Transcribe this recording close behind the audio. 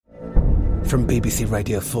From BBC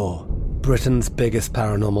Radio 4, Britain's biggest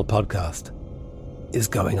paranormal podcast is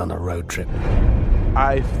going on a road trip.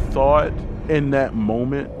 I thought in that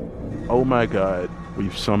moment, oh my God,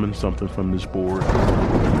 we've summoned something from this board.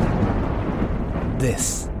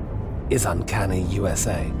 This is Uncanny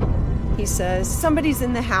USA. He says, somebody's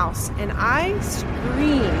in the house, and I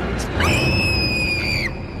screamed.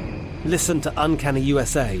 Listen to Uncanny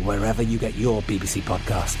USA wherever you get your BBC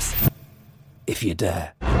podcasts, if you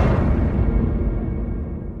dare.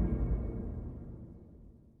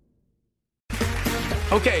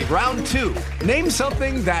 Okay, round two. Name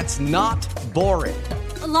something that's not boring.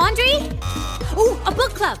 A laundry? Ooh, a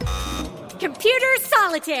book club. Computer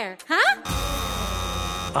solitaire, huh?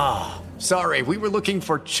 Ah, sorry, we were looking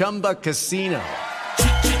for Chumba Casino.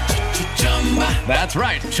 That's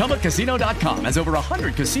right, ChumbaCasino.com has over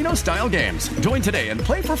 100 casino-style games. Join today and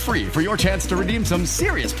play for free for your chance to redeem some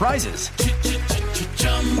serious prizes.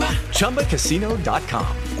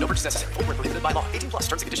 ChumbaCasino.com. No purchase necessary. Void where prohibited by law. 18+.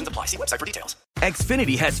 Terms and conditions apply. See website for details.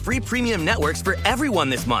 Xfinity has free premium networks for everyone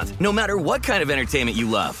this month, no matter what kind of entertainment you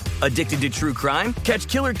love. Addicted to true crime? Catch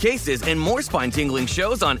killer cases and more spine-tingling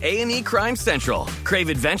shows on A&E Crime Central. Crave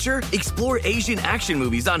adventure? Explore Asian action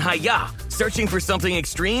movies on Hayya. Searching for something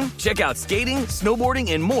extreme? Check out skating,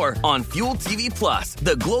 snowboarding, and more on Fuel TV Plus,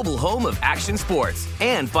 the global home of action sports.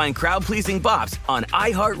 And find crowd-pleasing bops on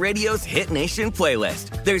iHeartRadio's Hit Nation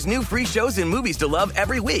playlist. There's new free shows and movies to love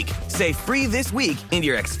every week. Say free this week in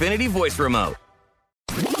your Xfinity voice remote.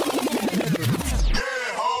 Hey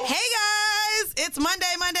guys, it's Monday.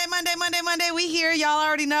 We here, y'all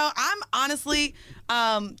already know. I'm honestly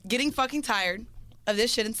getting fucking tired of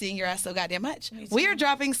this shit and seeing your ass so goddamn much. We are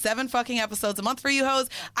dropping 7 fucking episodes a month for you hoes.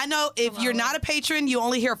 I know if you're not a patron, you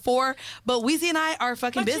only hear 4, but Weezy and I are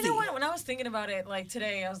fucking busy. You know what? When I was thinking about it, like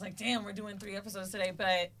today, I was like, damn, we're doing 3 episodes today,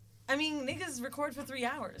 but I mean, niggas record for 3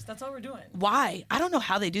 hours. That's all we're doing. Why? I don't know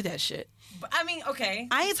how they do that shit. But, I mean, okay.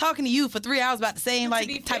 I ain't talking to you for 3 hours about the same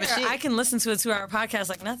type of shit. I can listen to a 2-hour podcast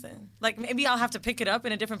like nothing. Like maybe I'll have to pick it up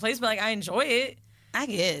in a different place, but like I enjoy it. I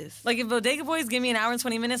guess. Like if Bodega Boys give me an hour and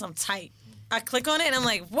 20 minutes, I'm tight. I click on it and I'm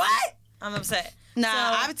like, what? I'm upset. Nah,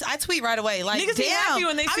 I tweet right away. Like, niggas damn. be happy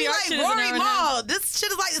when they see our shit. Rory Maul, this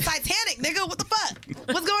shit is like the Titanic, nigga. What the fuck?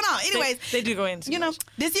 What's going on? Anyways, they do go into. You know,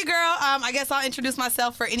 this your girl. I guess I'll introduce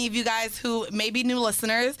myself for any of you guys who may be new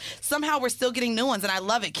listeners. Somehow we're still getting new ones, and I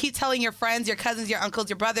love it. Keep telling your friends, your cousins, your uncles,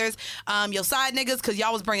 your brothers, your side niggas, because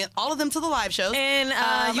y'all was bringing all of them to the live shows.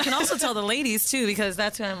 And you can also tell the ladies too, because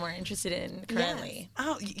that's who I'm more interested in currently. Yes.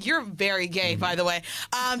 Oh, you're very gay, by the way.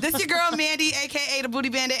 This your girl Mandy, aka the Booty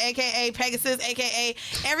Bandit, aka Pegasus, aka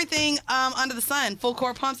everything under the sun. Full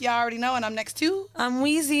Court Pumps, y'all already know, and I'm next to... I'm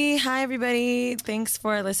Weezy. Hi, everybody. Thanks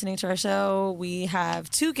for listening to our show. We have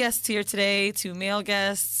 2 guests here today, 2 male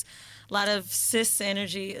guests. A lot of cis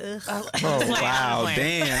energy. Ugh. Oh, wow.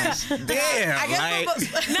 Damn.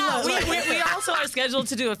 No, we also are scheduled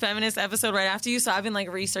to do a feminist episode right after you, so I've been,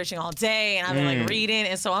 like, researching all day, and I've been, like, reading,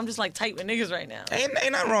 and so I'm just, like, tight with niggas right now. Ain't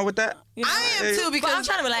nothing wrong with that. You know? I am, too, because... But I'm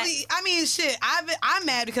trying to relax. I mean, shit, I'm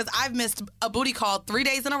mad because I've missed a booty call 3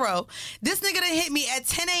 days in a row. This nigga done hit me at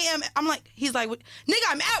 10 a.m. He's like, nigga,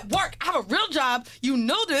 I'm at work. I have a real job. You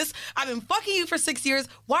know this. I've been fucking you for 6 years.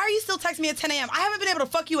 Why are you still texting me at 10 a.m.? I haven't been able to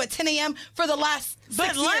fuck you at 10 a.m. for the last 6 years.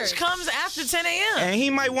 But lunch comes after 10 a.m. And he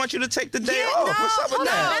might want you to take the day off. No, What's up with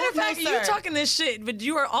that? Matter of fact, No, you're sir. talking this shit, but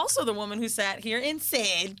you are also the woman who sat here and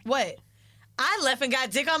said, What? I left and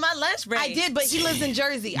got dick on my lunch break. I did, but he lives in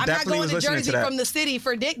Jersey. I'm Definitely not going was to listening Jersey to that. from the city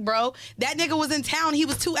for dick, bro. That nigga was in town. He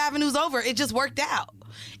was 2 avenues over. It just worked out.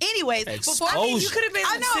 Anyways, before you could have been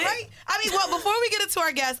I know, sick. right? I mean, well, before we get into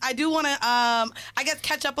our guests, I do want to, I guess,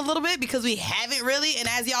 catch up a little bit because we haven't really. And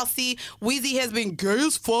as y'all see, Weezy has been gay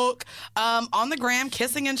as fuck on the gram,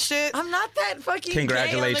 kissing and shit. I'm not that fucking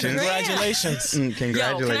Congratulations. gay on the gram. Congratulations. Yo,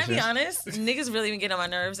 Congratulations. can I be honest? Niggas really been getting on my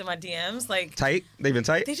nerves in my DMs. Like, Tight? They've been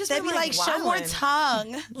tight? they just They'd been be like, show more wildin'.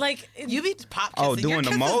 tongue. Like, You be pop kissing. Oh, doing Your the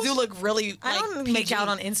kisses most? do look really, I don't like, make PG. out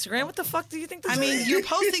on Instagram. What the fuck do you think this I mean, is? you're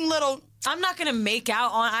posting little... I'm not gonna make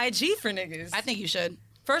out on IG for niggas. I think you should.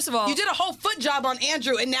 First of all, You did a whole foot job on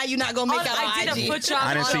Andrew, and now you're not gonna make out on I did IG. a foot job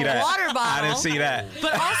I didn't on see a that. water bottle. I didn't see that.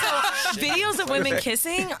 But also, videos of women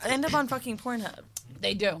kissing end up on fucking Pornhub.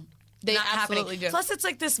 They do. They Not absolutely happening. do. Plus, it's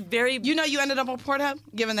like this very. You know you ended up on Pornhub,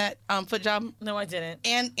 given that foot job, No, I didn't.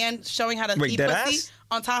 and showing how to Wait, eat dead pussy ass?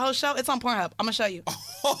 on Tahoe's show. It's on Pornhub. I'm gonna show you.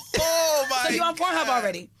 Oh my! So you on Pornhub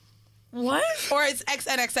already? What? Or it's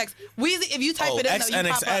XNXX. Weezy, if you type it in, though, you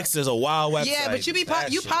pop up. XNXX is a wild website. Yeah, but you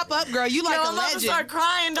That shit. pop up, girl. You like Yo, a I'm about to legend. start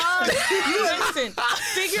crying, dog. Listen,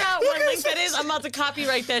 figure out what link that is. I'm about to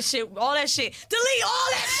copyright that shit. All that shit. Delete all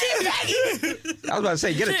that shit, Maggie. I was about to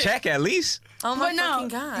say, get a check at least. Oh my But no, fucking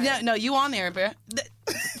God. no, you on there, bro.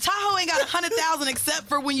 Tahoe ain't got 100,000 except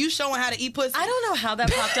for when you showing how to eat pussy. I don't know how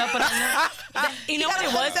that popped up, but I know. You know what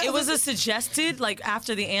it was? It was a a suggested, like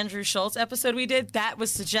after the Andrew Schultz episode we did, that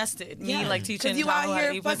was suggested. Me like teaching you Tahoe out how to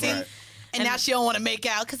here eat pussy. fucking, and now she don't want to make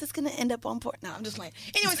out because it's gonna end up on porn. No, I'm just like.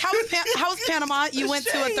 Anyways, how was Panama? You went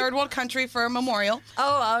to a third world country for a memorial.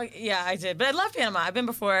 Oh, yeah, I did. But I love Panama. I've been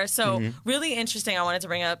before. So really interesting. I wanted to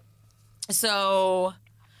bring up. So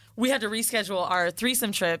we had to reschedule our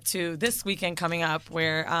threesome trip to this weekend coming up,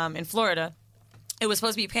 where in Florida. It was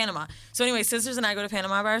supposed to be Panama. So anyway, sisters and I go to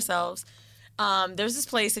Panama by ourselves. There's this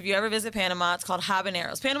place, if you ever visit Panama, it's called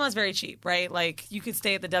Habaneros. Panama's very cheap, right? Like, you could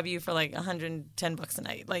stay at the W for like $110 a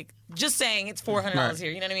night. Like, just saying it's $400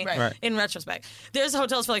 here, you know what I mean? Right. In retrospect. There's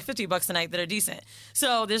hotels for like $50 a night that are decent.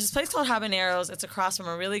 So there's this place called Habaneros. It's across from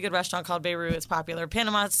a really good restaurant called Beirut. It's popular.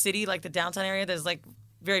 Panama City, like the downtown area, there's like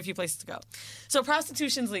very few places to go. So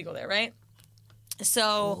prostitution's legal there, right?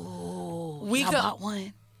 So we y'all go. bought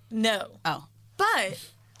one? No. Oh. But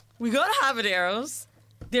we go to Habaneros.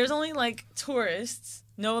 There's only like tourists,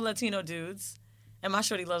 no Latino dudes, and my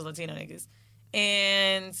shorty loves Latino niggas.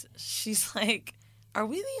 And she's like, "Are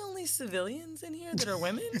we the only civilians in here that are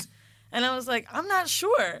women?" And I was like, "I'm not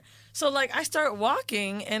sure." So like I start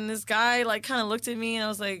walking, and this guy like kind of looked at me, and I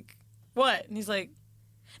was like, "What?" And he's like,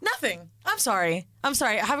 "Nothing. I'm sorry.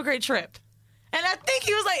 Have a great trip." And I think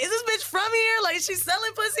he was like, "Is this bitch from here? Like she's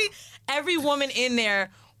selling pussy?" Every woman in there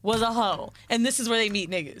was a hoe. And this is where they meet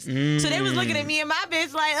niggas. So they was looking at me and my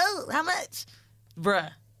bitch like, "Oh, how much?" Bruh.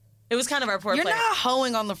 It was kind of our poor You're play. not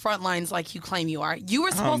hoeing on the front lines like you claim you are. You were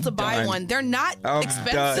supposed to buy done. one. They're not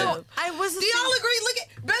expensive. done. So, I was. do y'all agree? Look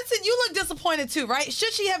at Benson. You look disappointed too, right?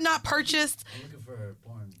 Should she have not purchased?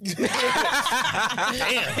 Okay.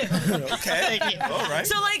 All right.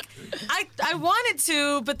 So like, I wanted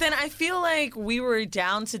to, but then I feel like we were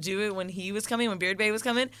down to do it when he was coming, when Beard Bay was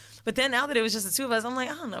coming. But then now that it was just the two of us, I'm like,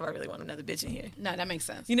 I don't know if I really want another bitch in here. No, that makes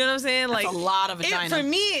sense. You know what I'm saying? That's Like a lot of vagina. For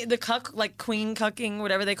me, the cuck, like queen cucking,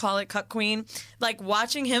 whatever they call it, cuck queen. Like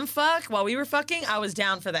watching him fuck while we were fucking, I was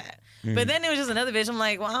down for that. But then it was just another bitch. I'm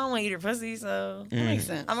like, well, I don't want to eat her pussy, so That makes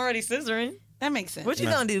sense. I'm already scissoring. That makes sense. What you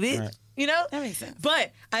gonna do, bitch? Right. You know? That makes sense.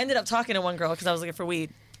 But I ended up talking to one girl because I was looking for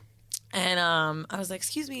weed. And I was like,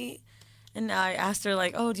 "Excuse me." And I asked her,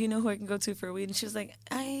 like, "Oh, do you know who I can go to for weed?" And she was like,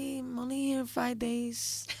 "I'm only here 5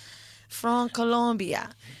 days from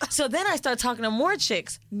Colombia." So then I started talking to more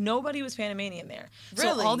chicks. Nobody was Panamanian there.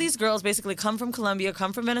 Really? So all these girls basically come from Colombia,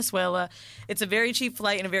 come from Venezuela. It's a very cheap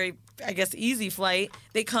flight and a very, I guess, easy flight.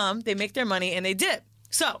 They come, they make their money, and they dip.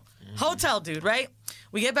 So, hotel dude, right?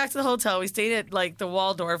 We get back to the hotel. We stayed at like the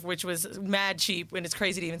Waldorf, which was mad cheap, and it's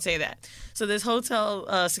crazy to even say that. So this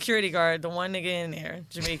hotel security guard, the one nigga in there,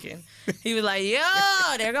 Jamaican, he was like, "Yo,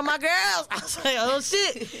 there go my girls." I was like, "Oh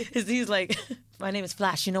shit." He's like, "My name is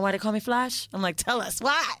Flash. You know why they call me Flash?" I'm like, "Tell us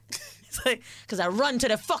why." He's like, "Because I run to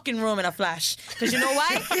the fucking room in a flash. Because you know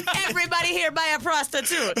why? Everybody here buy a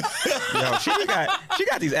prostitute." Yo, she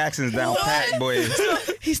got these accents down pat, boy.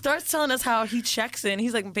 He starts telling us how he checks in.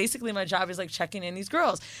 He's like, basically, my job is like checking in these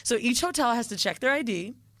girls. So each hotel has to check their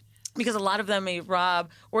ID because a lot of them may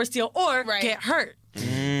rob or steal or get hurt.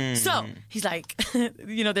 So he's like,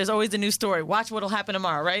 you know, there's always a new story. Watch what'll happen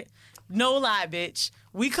tomorrow, right? No lie, bitch.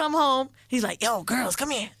 We come home. He's like, "Yo, girls, come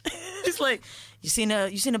here." He's like, you seen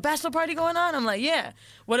a bachelor party going on?" I'm like, "Yeah."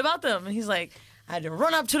 "What about them?" And he's like, "I had to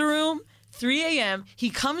run up to the room, 3 a.m. He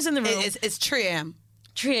comes in the room. It's 3 a.m.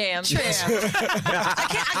 3 a.m.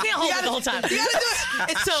 I can't hold it the whole time. You gotta do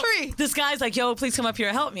it. It's So tree. this guy's like, "Yo, please come up here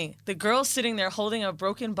and help me." The girl's sitting there holding a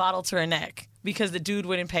broken bottle to her neck because the dude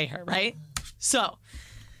wouldn't pay her, right? So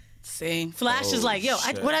See, Flash is like, "Yo,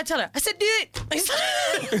 what'd I tell her?" I said, "Do it." I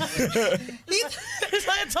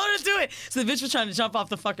told her to do it. So the bitch was trying to jump off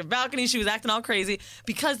the fucking balcony. She was acting all crazy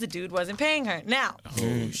because the dude wasn't paying her. Now,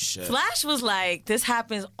 Shit. Flash was like, "This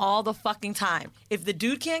happens all the fucking time. If the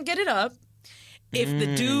dude can't get it up, if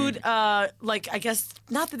the dude, like, I guess,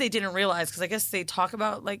 not that they didn't realize, because I guess they talk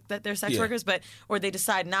about, like, that they're sex workers, but, or they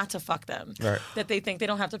decide not to fuck them. Right. That they think they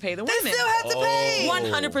don't have to pay the They women. still have to pay.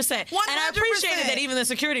 100%. And I appreciated that even the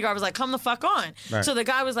security guard was like, "Come the fuck on." Right. So the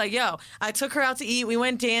guy was like, "Yo, I took her out to eat. We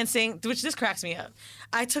went dancing," which this cracks me up.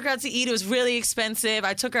 "I took her out to eat. It was really expensive.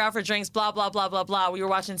 I took her out for drinks, blah, blah, blah, blah, blah. We were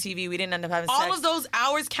watching TV. We didn't end up having sex." All of those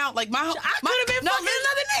hours count. Like I could have been fucking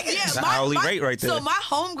another nigga. Yeah, The hourly rate right there. So my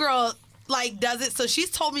homegirl like does it. So she's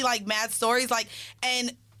told me like mad stories, like,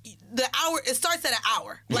 and the hour, it starts at an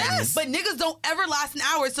hour. Like, but niggas don't ever last an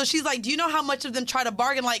hour. So she's like, "Do you know how much of them try to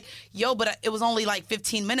bargain? Like, yo, but it was only like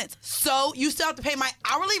 15 minutes. So you still have to pay my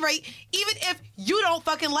hourly rate, even if you don't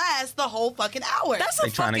fucking last the whole fucking hour." That's They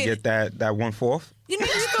trying to get that 1/4. You know,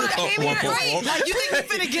 you thought I came here right. Like, you think we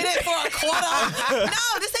finna get it for a quarter?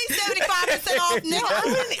 No, this ain't 75% off,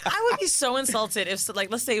 nigga. I would be so insulted if, like,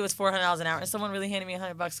 let's say it was $400 an hour and someone really handed me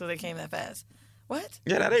 $100 so they came that fast. What?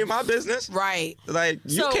 Yeah, that ain't my business. Right. Like,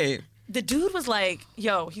 you can't. The dude was like,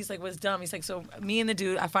 yo, he's like, what's dumb? He's like, so me and the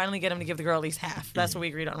dude, I finally get him to give the girl at least half. That's what we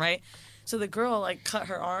agreed on, right? So the girl, like, cut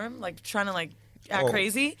her arm, like, trying to, like, act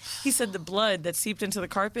crazy. He said the blood that seeped into the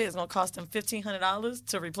carpet is going to cost him $1,500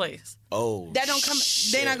 to replace. Oh, that don't come.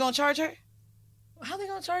 Shit. They not gonna charge her. How they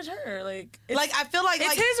gonna charge her? Like I feel like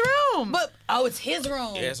it's his room. But it's his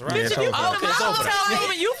room. Yeah, it's right. Bitch, if you Oh, come to my hotel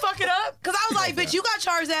room and you fuck it up, because I was like, bitch, you got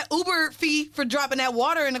charged that Uber fee for dropping that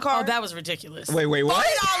water in the car. Oh, that was ridiculous. Wait, what?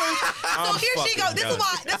 $40. So here she goes. This is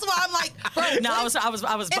why I'm like, bro. No, I was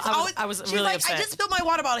she's really like, upset. I just spilled my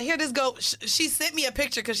water bottle. Here this go. She sent me a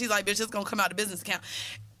picture because she's like, bitch, this gonna come out of business account.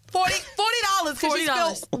 $40 because she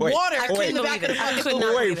spilled water in the back of the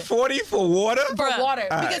car. Wait, 40 for water? For water.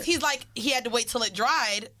 All Because right. he's like, he had to wait till it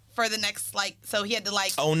dried for the next, like, so he had to,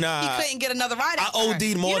 like, Oh, nah. he couldn't get another ride I after her.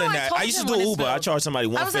 OD'd more than that. I used to do Uber. I charged somebody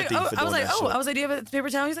 $150 for doing that shit. I was like, do you have a paper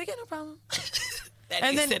towel? He's like, yeah, no problem.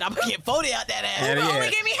 And then said, I'm going to get 40 out that ass. Yeah, Uber yeah. only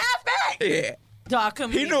gave me half back. Yeah. Dog,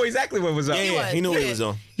 He knew exactly what was up. Yeah, he knew what he was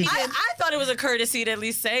on. I thought it was a courtesy to at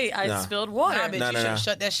least say I spilled water. Nah, bitch, you should have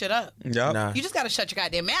shut that shit up. Yup. Nah. You just got to shut your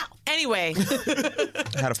goddamn mouth. Anyway.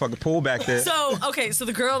 Had a fucking pool back there. So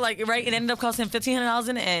the girl, like, right, it ended up costing him $1,500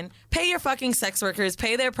 in the end. Pay your fucking sex workers,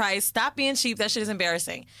 pay their price, stop being cheap. That shit is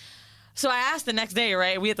embarrassing. So I asked the next day,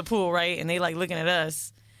 right, we at the pool, right, and they, like, looking at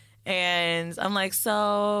us. And I'm like,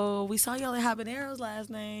 so we saw y'all at Habaneros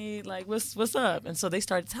last night. Like, what's up? And so they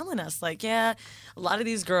started telling us, like, yeah, a lot of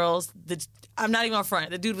these girls, I'm not even on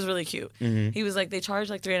front. The dude was really cute. Mm-hmm. He was like, they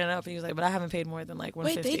charge like $300 up. And he was like, but I haven't paid more than like $150.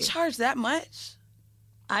 Wait, they charge that much?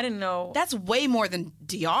 I didn't know. That's way more than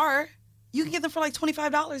DR. You can get them for like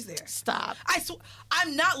 $25 there. Stop.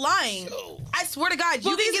 I'm not lying. I swear to God.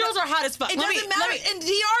 Well, these girls are hot as fuck. It doesn't matter. In DR, they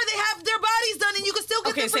have their bodies done, and you can still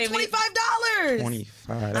get them for $25. 25.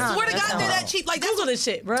 I swear to God, they're that cheap. Like, Google this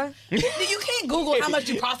shit, bro. You can't Google how much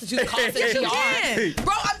do prostitutes cost in DR.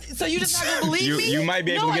 Bro, so you just not going to believe me? You might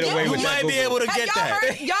be able to get away with You that. might be able to Have get y'all that.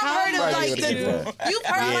 heard, y'all heard of like you've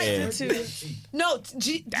heard Yeah. like no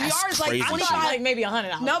DR is like crazy. 25 like maybe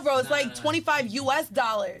 $100. No, bro, it's like $25 US.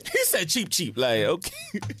 He said cheap. Like, okay.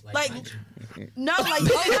 Like no, like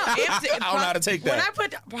I don't know how to take that. When I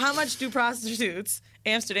put how much do prostitutes,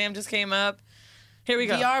 Amsterdam just came up. Here we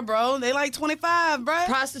go. DR, bro, they like 25, bro.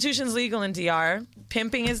 Prostitution's legal in DR.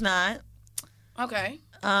 Pimping is not. Okay.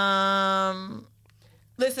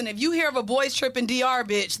 Listen, if you hear of a boys trip in DR,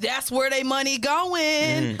 bitch, that's where they money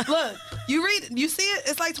going. Look, you see it?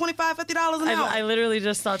 It's like $25, $50 an hour. I literally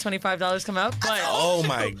just saw $25 come up. But Oh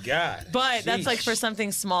my God. But that's like for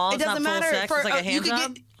something small. It It's doesn't not full matter. sex. It's like a hand you could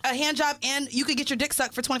job. get a hand job and you could get your dick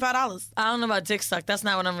sucked for $25. I don't know about dick suck. That's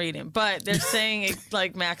not what I'm reading. But they're saying it's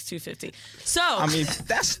like max $250. So I mean,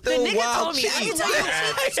 that's the still nigga wild told me. cheap.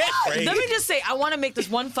 Let me just say, I want to make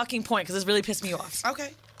this one fucking point because it's really pissed me off.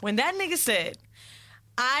 Okay. When that nigga said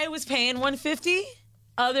I was paying $150,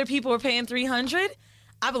 other people were paying $300.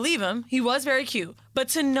 I believe him. He was very cute. But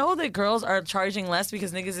to know that girls are charging less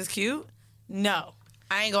because niggas is cute, no.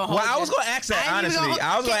 I ain't gonna hold Well, I you. was gonna ask that, I ain't even honestly.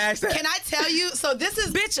 I was gonna ask that. Can I tell you? So this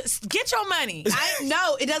is Bitch, get your money.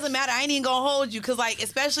 No, it doesn't matter. I ain't even gonna hold you because, like,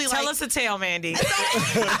 especially Tell like. us a tale, Mandy. So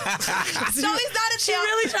it's not a She tale.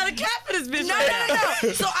 really trying to cap for this bitch No, right now.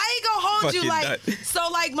 no. So I ain't gonna hold you Fucking like. nut. So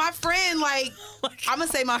like my friend, like I'm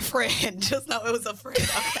gonna say my friend. Just know it was a friend.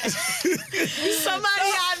 Okay. Somebody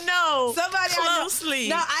I know. Somebody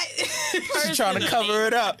closely. I know. No, She's trying to cover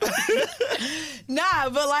it up. Nah,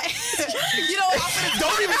 but like, you know,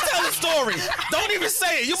 Don't even tell the story. Don't even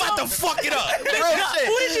say it. You about to fuck it up. Real shit.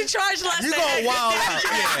 Who did you charge last You night? going wild out.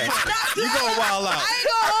 Yeah. You going wild out. I ain't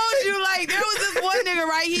gonna hold you. Like, there was this one nigga,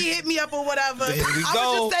 right? He hit me up or whatever. There we I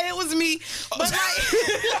go. would just say it was me. But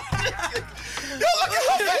like,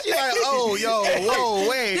 She's like, oh, yo, whoa,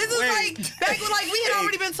 wait. this is like back when like we had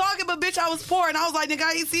already been talking, but bitch, I was poor, and I was like, nigga,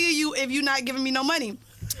 I ain't see you if you not giving me no money.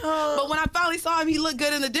 But when I finally saw him, he looked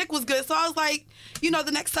good and the dick was good. So I was like, you know,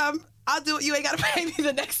 the next time I'll do it. You ain't gotta pay me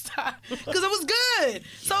the next time because it was good.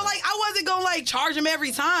 So like, I wasn't gonna like charge him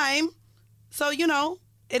every time. So you know,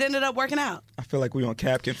 it ended up working out. I feel like we on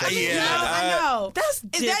Cap Confession. You know, I know. That's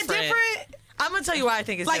Is that different? I'm gonna tell you why I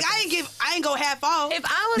think it's Like different. I ain't go half off. If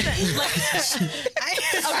I was if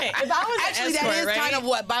I was Actually, an escort, that is right? kind of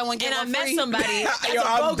what buy one get and I one met free. somebody, Yo,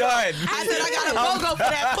 I'm done. I said I got a BOGO for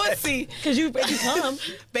that pussy. because you come.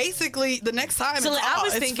 Basically, the next time. So it's like, I all-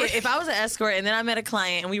 was it's thinking, free. if I was an escort and then I met a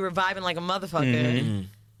client and we were vibing like a motherfucker,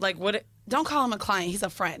 like what? Don't call him a client. He's a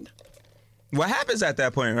friend. What happens at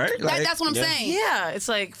that point, right? Like, that's what I'm saying. Yeah, it's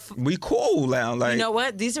like we cool now. Like, you know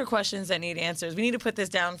what? These are questions that need answers. We need to put this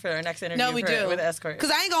down for our next interview. No, we do. With escort.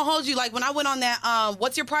 Because I ain't gonna hold you. Like when I went on that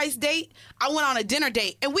what's your price date, I went on a dinner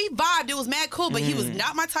date and we vibed. It was mad cool, but he was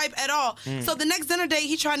not my type at all. So the next dinner date,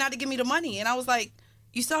 he tried not to give me the money, and I was like,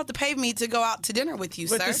 you still have to pay me to go out to dinner with you,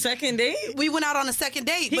 With sir. the second date? We went out on a second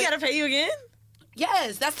date. He got to pay you again?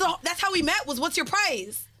 Yes, that's how we met. Was what's your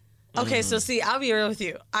price? Okay, so see, I'll be real with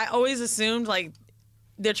you. I always assumed like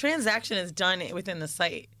the transaction is done within the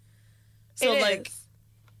site. So It like, is.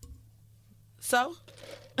 So.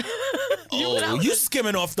 You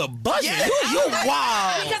skimming off the budget. Yeah. You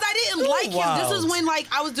wild. Because I didn't like him. wild. This is when like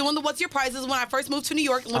I was doing the What's Your Prices when I first moved to New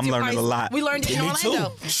York. And What's I'm Your learning Price? a lot. We learned it in Me too.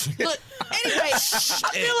 Orlando. Look, anyway, I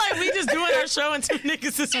feel like we just doing our show and two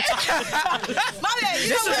niggas is my bad. You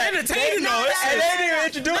This know is what? entertaining, though. And they didn't even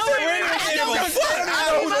introduce it. We didn't even give a fuck. I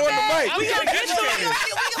know who's on the mic. We gotta get to it.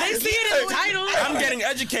 They see it in the title. I'm getting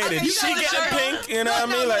educated. Okay, you She gotta getting show. pink. You know what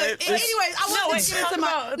I mean? Like, it's- Anyways, I want to get into my.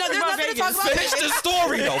 No, there's about nothing to talk Vegas. about. finish the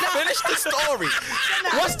story, though. Finish the story.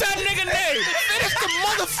 What's that nigga name? Finish the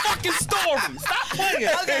motherfucking story. Stop playing.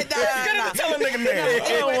 Okay, Get him to tell a nigga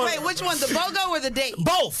name. Wait, which one? The BOGO or the date?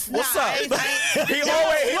 Both. What's Nah, up? I ain't- He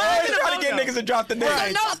always trying to get niggas to drop the name.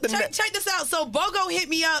 So no, check this out. So BOGO hit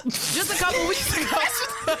me up just a couple weeks ago.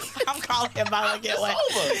 I'm calling him by like get wet.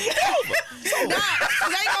 Nah,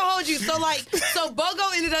 'cause I ain't gonna hold you. So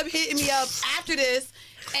BOGO ended up hitting me up after this,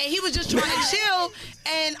 and he was just trying to chill,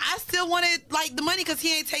 and I still wanted like the money because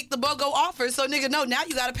he ain't take the BOGO offer. So nigga, no, now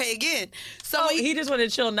you gotta pay again. So He just wanted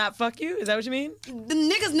to chill and not fuck you? Is that what you mean? the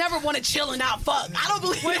niggas never want to chill and not fuck. I don't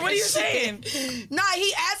believe. Wait, what are you that saying? shit. Nah,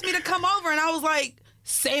 he asked me to come over, and I was like,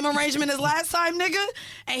 same arrangement as last time, nigga.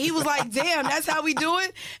 And he was like, damn, that's how we do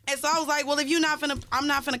it. And so I was like, well, if you're not finna, I'm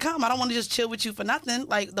not finna come. I don't want to just chill with you for nothing.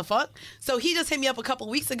 Like, the fuck? So he just hit me up a couple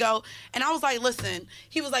weeks ago, and I was like, listen.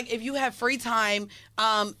 He was like, if you have free time,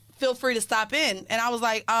 feel free to stop in. And I was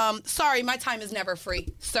like, sorry, my time is never free,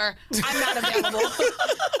 sir. I'm not available.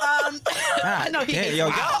 I know he Damn, yo,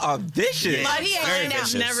 y'all are vicious. But he ain't now.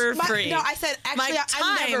 Never free. No, I said actually, My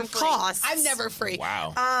I'm never time free. costs. I'm never free.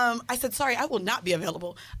 Wow. I said sorry, I will not be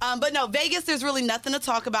available. But no, Vegas. There's really nothing to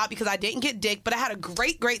talk about because I didn't get dick, but I had a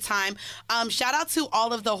great time. Shout out to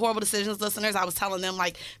all of the Horrible Decisions listeners. I was telling them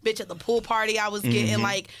like, bitch, at the pool party, I was getting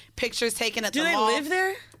like pictures taken at Do the they mall. live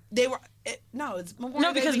there? They were. No, it's Memorial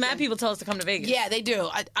No, Day because mad weekend. people tell us to come to Vegas. Yeah, they do.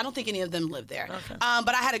 I don't think any of them live there. Okay. But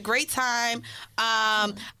I had a great time.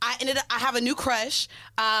 I have a new crush.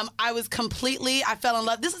 I fell in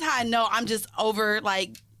love. This is how I know I'm just over,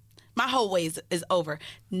 like, my whole ways is over.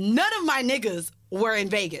 None of my niggas were in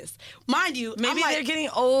Vegas. Mind you, Maybe I'm like, they're getting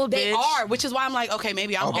old, They bitch. are, which is why I'm like, okay,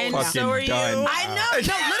 maybe I'm old And now. so are you. done. I know. No,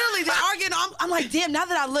 literally, they are getting. I'm like, damn. Now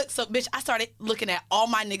that I look, so bitch, I started looking at all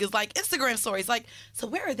my niggas like Instagram stories. Like, so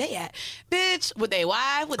where are they at, bitch? With their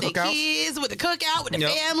wife, with their Cookout? kids, with the cookout, with the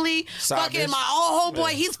Yep. family. Side fucking bitch. my old homeboy.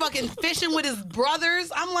 He's fucking fishing with his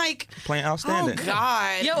brothers. I'm like, Playing outstanding. oh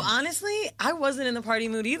god. Yo, honestly, I wasn't in the party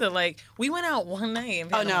mood either. Like, we went out one night.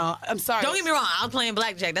 And Oh no, I'm sorry. Don't get me wrong. I was playing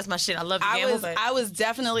blackjack. That's my shit. I love to gamble. I was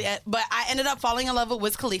definitely but I ended up falling in love with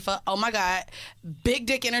Wiz Khalifa. Oh my god, big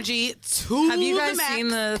dick energy. Have you guys max. seen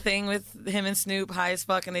the thing with him and Snoop high as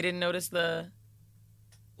fuck and they didn't notice the...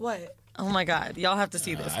 What? Oh my god, y'all have to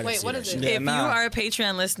see this. I didn't Wait, see what that is shit. it? If you are a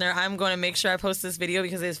Patreon listener, I'm going to make sure I post this video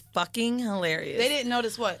because it's fucking hilarious. They didn't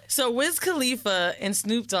notice what? So Wiz Khalifa and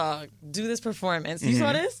Snoop Dogg do this performance. You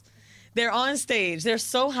saw this? They're on stage. They're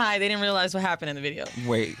so high they didn't realize what happened in the video.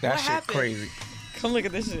 Wait, that What shit happened? crazy. Come look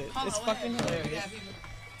at this shit. It's fucking hilarious.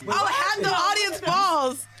 Oh, half the audience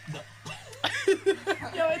falls. Wait,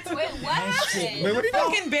 what happened? Wait, what are you doing?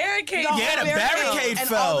 Fucking barricade. Yeah, the barricade and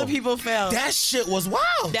fell. all the people fell. That shit was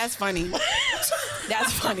wild. That's funny.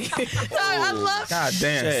 That's funny. I love God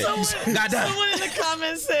damn. Someone in the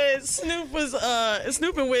comments said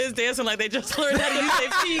Snoop and Wiz dancing like they just learned how to use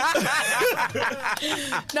their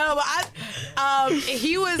feet. No, but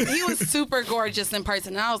he was super gorgeous in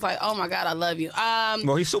person, and I was like, oh my god, I love you.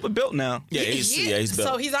 Well, he's super built now. Yeah, he's built.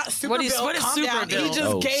 So he's not super What is built. super Calm down. built? He just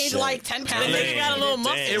Oh, gained shit. like 10 pounds. And then he got a little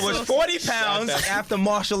muscle. It was 40 pounds after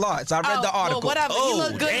martial arts. I read the article. Well, whatever. Oh, he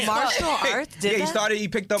looked good. damn. as Martial fuck. arts? He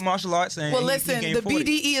picked up martial arts and Well, he listen, gained the 40.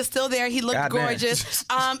 BDE is still there. He looked Goddamn. gorgeous.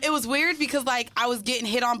 It was weird because like I was getting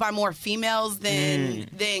hit on by more females than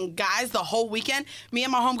guys the whole weekend. Me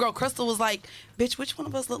and my homegirl Crystal was like, "Bitch, which one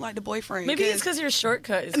of us look like the boyfriend?" Maybe it's because your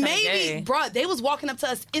shortcut is kinda maybe, gay. bruh. They was walking up to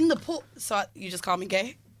us in the pool. So you just call me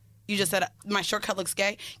gay? You just said my shortcut looks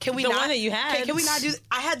gay. Can we The not? one that you had. Can we not do?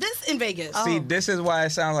 I had this in Vegas. See, this is why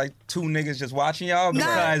it sounds like two niggas just watching y'all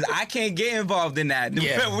because I can't get involved in that.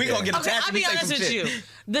 Yeah, we gonna get Okay, attached I'll and be say honest some with shit. you.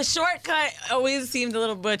 The shortcut always seemed a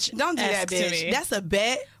little butch. Don't do that, to bitch. me. That's a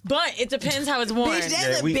bet. But it depends how it's worn. Bitch, that's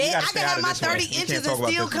Yeah, a we bet. gotta I stay can out have of my this one. 30 We can't inches and talk about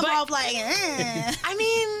still this come one. off like, I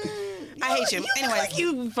mean, I hate you. You look Anyway, like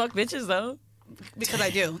you fuck bitches though. because I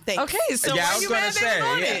do. Thanks. Okay, so Yeah, I why was you gonna mad say, they was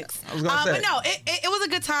on yeah. it? I was gonna say. But no, it was a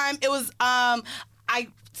good time. It was, I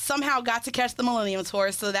somehow got to catch the Millennium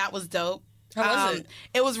Tour, so that was dope. How was it?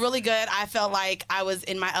 It was really good. I felt like I was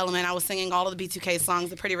in my element. I was singing all of the B2K songs,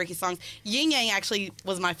 the Pretty Ricky songs. Yin Yang actually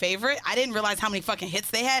was my favorite. I didn't realize how many fucking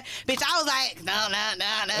hits they had. Bitch, I was like,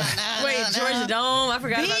 no. Wait, Georgia Dome? I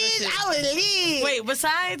forgot about this Bitch, shit. I was lit. Wait,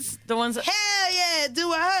 besides the ones that... Hell yeah,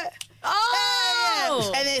 do I?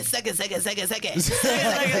 Oh! And then second.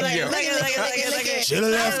 Should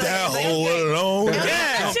have left that hole alone.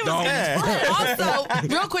 That shit was Also,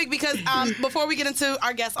 real quick, because before we get into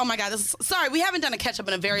our guests, oh my God, sorry, we haven't done a catch up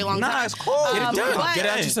in a very long time. Nah, it's cool. Get it done. But Get it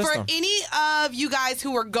out your for system. any of you guys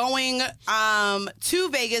who are going to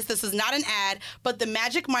Vegas, this is not an ad, but the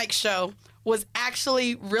Magic Mike show was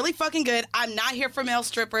actually really fucking good. I'm not here for male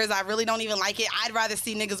strippers. I really don't even like it. I'd rather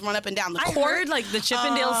see niggas run up and down the I court. heard like the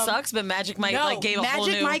Chippendales sucks, but Magic Mike no, like gave a whole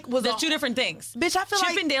Magic new. Mike was They're a- two different things. Bitch, I feel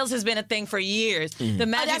like Chippendales has been a thing for years. The Oh,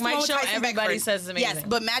 Magic that's the one Mike with show, Tyson everybody Beckford. says is amazing. Yes,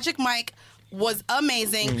 but Magic Mike was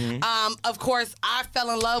amazing. Of course, I fell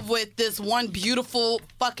in love with this one beautiful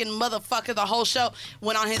fucking motherfucker. The whole show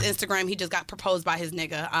went on his Instagram. He just got proposed by his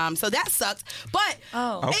nigga. So that sucks. But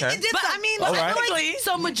Okay. it did But suck. I mean, But I feel technically-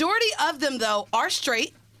 so majority of them though are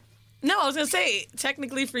straight. No, I was gonna say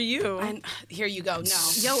technically for you. And here you go. No,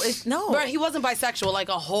 Yo, it's no. But he wasn't bisexual. Like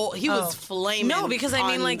a whole, he was flaming. No, because I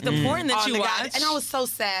mean, on- like the porn that on you the guy. watch, and I was so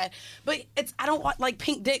sad. But I don't want like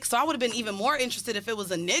pink dick, so I would have been even more interested if it was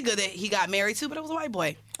a nigga that he got married to, but it was a white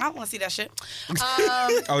boy. I don't want to see that shit.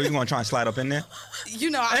 Oh, you gonna try and slide up in there? You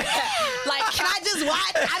know, like, can I just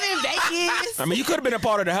watch? I'm in Vegas. I mean, you could have been a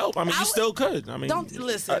part of the help. I mean, you still could. I mean, Don't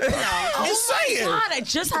listen. No. I'm just saying. God, I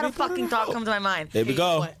just had a fucking thought come to my mind. There we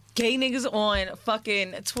go. What? Gay niggas on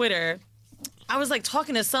fucking Twitter. I was like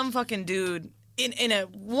talking to some fucking dude in a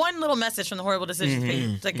one little message from the Horrible Decisions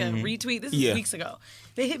page, like a retweet. This is weeks ago.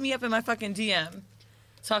 They hit me up in my fucking DM.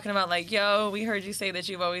 Talking about like, yo, we heard you say that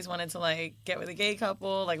you've always wanted to like get with a gay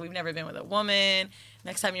couple. Like we've never been with a woman.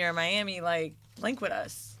 Next time you're in Miami, like link with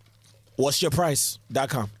us. What's your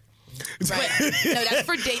price.com. Right. No, that's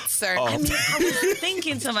for dates, sir. I mean, I was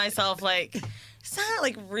thinking to myself like, it's not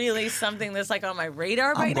like really something that's like on my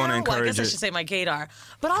radar right gonna now. Well, I encourage guess I it. should say my gaydar.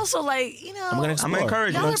 But also like, you know, I'm gonna explore.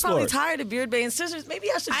 encourage y'all you. are probably tired of beard bay and scissors. Maybe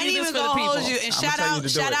I should do I ain't this even for the gonna people. hold you. And shout tell you out, to do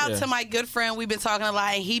shout it, out yeah. to my good friend. We've been talking a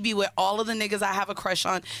lot, and he be with all of the niggas I have a crush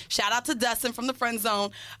on. Shout out to Dustin from the Friend Zone.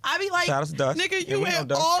 I be like, Shout out to Dust. nigga, Yeah, you we know with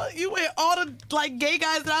Dust. all the like gay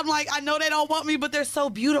guys that I'm like, I know they don't want me, but they're so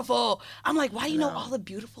beautiful. I'm like, why you know all the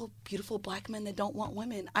beautiful black men that don't want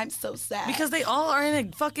women? I'm so sad Because they all are in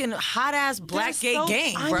a fucking hot ass black gay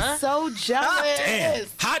gang, I'm bruh. so jealous. Damn.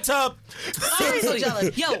 Hot tub.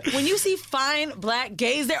 Seriously. Yo, when you see fine black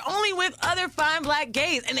gays, they're only with other fine black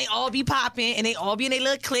gays, and they all be popping, and they all be in their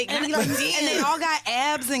little clique, and, I be like, and they damn. all got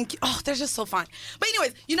abs and they're just so fine. But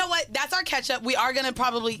anyways, you know what? That's our catch up. We are gonna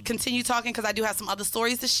probably continue talking because I do have some other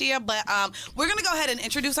stories to share. But we're gonna go ahead and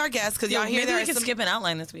introduce our guests because y'all hear Maybe there we are can some. skip an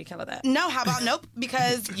outline this week. How about that? No, how about nope?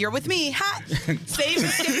 Because you're with me. Ha! Save the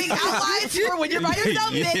skipping outlines for when you're by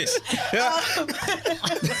yourself, bitch.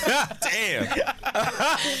 Damn.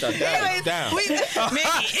 Anyways, Down. we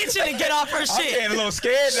Maybe itching to get off her I'm shit. getting a little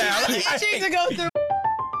scared now. itching to go through.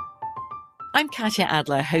 I'm Katya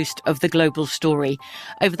Adler, host of The Global Story.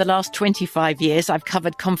 Over the last 25 years, I've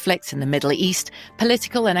covered conflicts in the Middle East,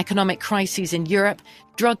 political and economic crises in Europe,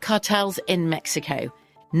 drug cartels in Mexico.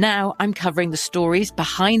 Now I'm covering the stories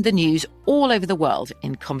behind the news all over the world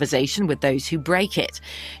in conversation with those who break it.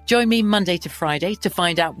 Join me Monday to Friday to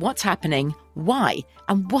find out what's happening, why,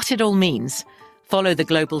 and what it all means. Follow The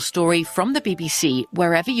Global Story from the BBC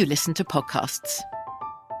wherever you listen to podcasts.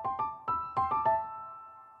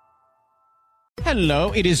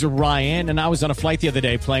 Hello, it is Ryan, and I was on a flight the other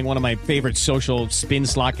day playing one of my favorite social spin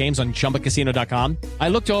slot games on ChumbaCasino.com. I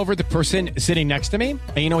looked over at the person sitting next to me,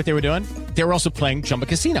 and you know what they were doing? They were also playing Chumba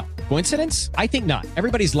Casino. Coincidence? I think not.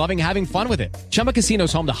 Everybody's loving having fun with it. Chumba Casino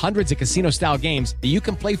is home to hundreds of casino-style games that you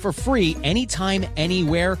can play for free anytime,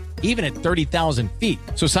 anywhere, even at 30,000 feet.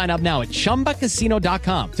 So sign up now at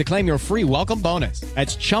ChumbaCasino.com to claim your free welcome bonus.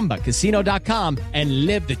 That's ChumbaCasino.com and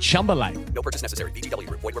live the Chumba life. No purchase necessary. VGW.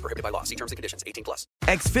 Void Void where prohibited by law. See terms and conditions. 18+.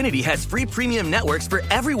 Xfinity has free premium networks for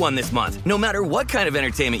everyone this month, no matter what kind of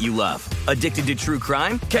entertainment you love. Addicted to true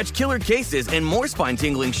crime? Catch killer cases and more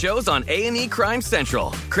spine-tingling shows on A&E Crime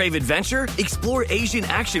Central. Crave adventure? Explore Asian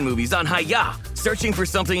action movies on Hi-Ya. Searching for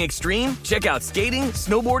something extreme? Check out skating,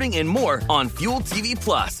 snowboarding, and more on Fuel TV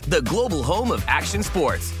Plus, the global home of action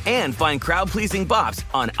sports. And find crowd-pleasing bops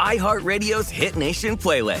on iHeartRadio's Hit Nation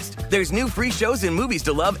playlist. There's new free shows and movies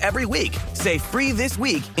to love every week. Say free this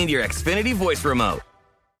week in your Xfinity voice remote.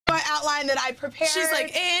 My outline that I prepared. She's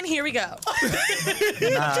like, and here we go. Cause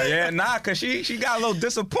she got a little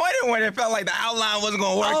disappointed when it felt like the outline wasn't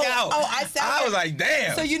gonna work out. I was like,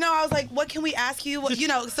 damn. So I was like, what can we ask you?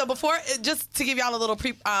 So before, just to give y'all a little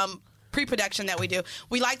pre-production that we do,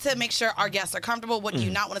 we like to make sure our guests are comfortable. What do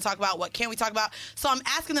you not want to talk about? What can we talk about? So I'm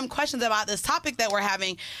asking them questions about this topic that we're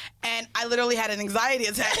having, and I literally had an anxiety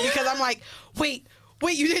attack because I'm like, wait,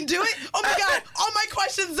 you didn't do it? Oh my God, all my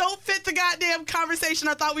questions don't fit the goddamn conversation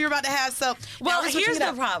I thought we were about to have. So, well, here's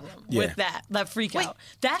the problem with that freak out.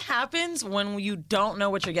 That happens when you don't know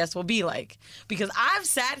what your guest will be like. Because I've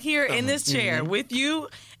sat here in this chair with you,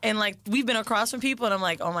 and like we've been across from people, and I'm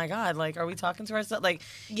like, oh my God, like, are we talking to ourselves? Like,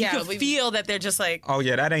 you can feel that they're just like, oh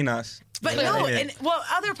yeah, that ain't us. But no,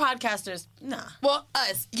 other podcasters, nah. Well,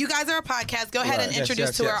 us. You guys are a podcast. Go ahead and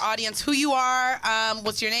introduce to our audience who you are,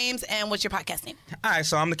 what's your names, and what's your podcast name. All right,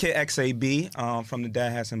 so I'm the kid XAB from the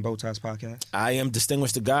Dad Hats and Bow Ties podcast. I am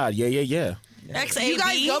Distinguished to God. Yeah. XAB? You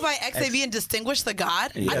guys go by XAB and Distinguish the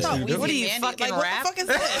God? Yes, I thought we do. What are you, fucking rap? What the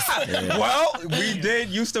fuck is this? Well, we did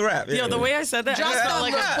used to rap. Yo, the way I said that, I felt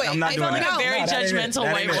like I'm not doing a very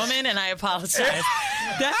judgmental white woman, and I apologize.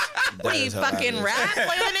 What are you, fucking rap?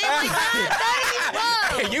 What are the name like that?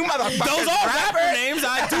 Hey, you motherfuckers. Those are rapper names.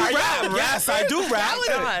 I do rap. Yes, I do rap.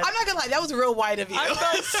 I'm not gonna lie, that was real white of you. I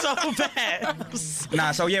felt so bad.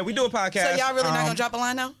 Nah, so yeah, we do a podcast. So y'all really not gonna drop a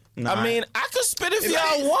line now? Nah. I mean, I could spit if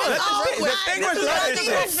y'all want. The thing was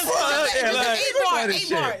eight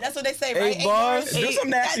bar. That's what they say, right? 8 bars. Do some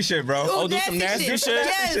nasty shit, bro. Oh, do some nasty shit.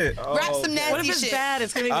 Yes. Rap some nasty shit. What if it's bad?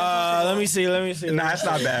 It's gonna be let me see. Nah, it's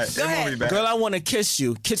not bad. Go ahead. Bad. Girl, I want to kiss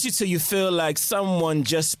you till you feel like someone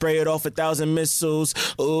just sprayed off 1,000 missiles.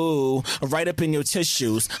 Ooh, right up in your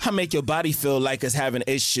tissues. I make your body feel like it's having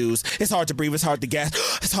issues. It's hard to breathe, it's hard to gas,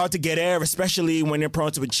 it's hard to get air, especially when you're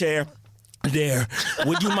prone to a chair. There,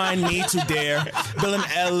 would you mind me to dare? Build an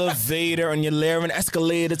elevator on your lair, an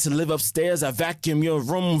escalator to live upstairs. I vacuum your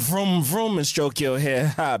room, vroom, vroom, and stroke your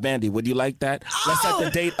hair. Ha, Bandy, would you like that? Let's set the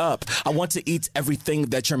date up. I want to eat everything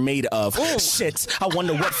that you're made of. Ooh. Shit, I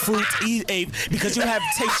wonder what fruit he ate because you have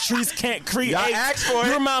taste trees can't create. Y'all asked for it.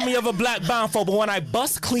 You remind me of a black bountiful, but when I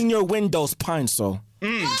bust, clean your windows, Pine Sol.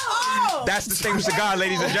 That's Distinguished to God,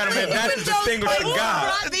 ladies and gentlemen. That's Distinguished to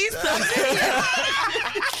God.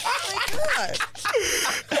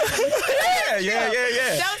 Yeah.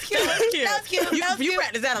 That was cute. You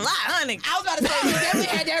practiced that a lot, honey. I was about to say, you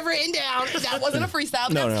definitely had that written down. That wasn't a freestyle.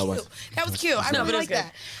 No, that it was cute. That was cute. I really like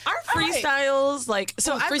that. Our freestyles, like,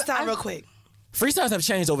 so freestyle real quick. Freestyles have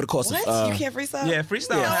changed over the course of... You can't freestyle? Yeah,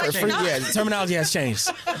 freestyle. The terminology has changed.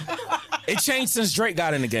 It changed since Drake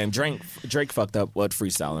got in the game. Drake fucked up what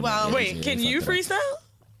freestyling. Well, wait, can you freestyle?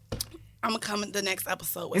 I'm gonna come in the next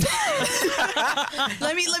episode with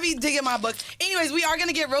let me dig in my book. Anyways, we are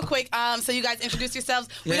gonna get real quick. So you guys introduce yourselves.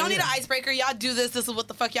 We don't need an icebreaker. Y'all do this. This is what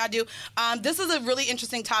the fuck y'all do. This is a really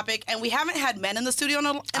interesting topic, and we haven't had men in the studio in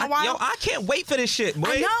a while. Yo, I can't wait for this shit, boy.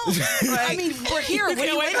 I know. I mean, we're here. What do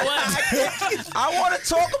you wait? I want to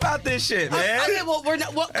talk about this shit, man. Okay, well, we're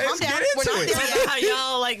not. Well, calm down. We're not there yet. How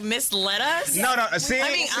y'all like misled us? No. See,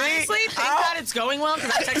 honestly, thank God it's going well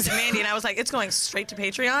because I texted Mandy and I was like, it's going straight to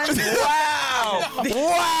Patreon. Wow.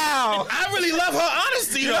 I really love her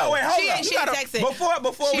honesty. No, wait, hold up. She texted. Before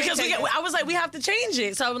because I was like, we have to change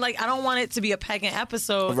it. So I was like, I don't want it to be a pegging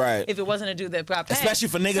episode. Right. If it wasn't a dude that got pegged. Especially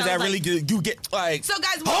for niggas that really you get like. So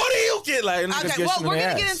guys, how do you get like? Okay, well, we're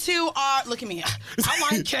gonna get into our. Look at me.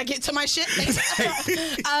 Can I get to my shit?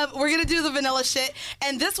 We're gonna do the vanilla shit,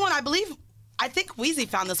 and this one, I think Weezy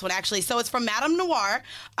found this one, actually. So it's from Madame Noir.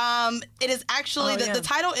 It is actually, the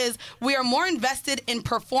title is, We Are More Invested in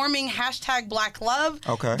Performing #Black Love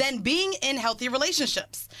than Being in Healthy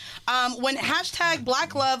Relationships. When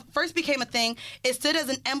 #Black Love first became a thing, it stood as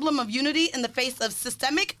an emblem of unity in the face of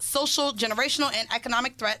systemic, social, generational, and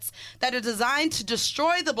economic threats that are designed to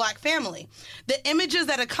destroy the Black family. The images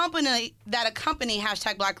that accompany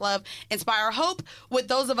 #Black Love inspire hope with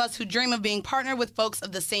those of us who dream of being partnered with folks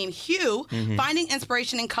of the same hue, finding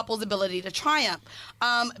inspiration in couples' ability to triumph.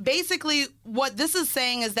 Basically, what this is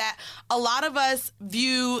saying is that a lot of us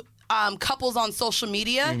view couples on social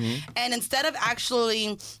media, and instead of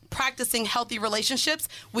actually practicing healthy relationships,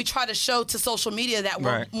 we try to show to social media that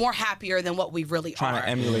we're more happier than what we really trying are. To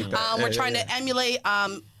emulate that. We're trying to emulate.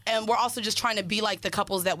 And we're also just trying to be like the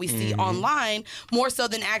couples that we see online, more so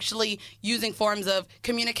than actually using forms of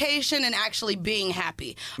communication and actually being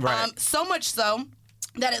happy. Right. So much so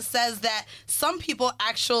that it says that some people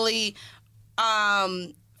actually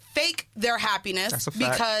fake their happiness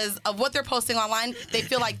because of what they're posting online. They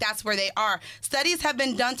feel like that's where they are. Studies have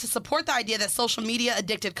been done to support the idea that social media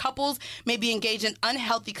addicted couples may be engaged in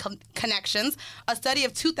unhealthy connections. A study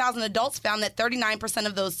of 2,000 adults found that 39%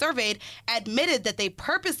 of those surveyed admitted that they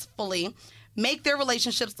purposefully make their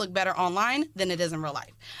relationships look better online than it is in real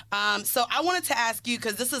life. So I wanted to ask you,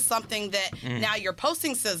 because this is something that now you're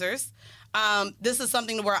posting, Scissors. This is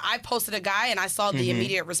something where I posted a guy and I saw the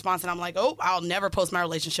immediate response, and I'm like, oh, I'll never post my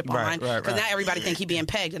relationship online because now everybody think he being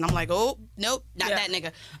pegged, and I'm like, oh, nope, not that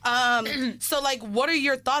nigga. So like, what are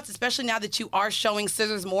your thoughts, especially now that you are showing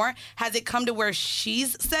Scissors more? Has it come to where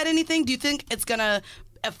she's said anything? Do you think it's gonna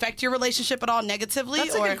affect your relationship at all negatively?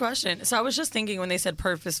 That's a good question. So I was just thinking when they said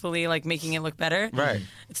purposefully, like making it look better. Right.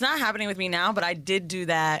 It's not happening with me now, but I did do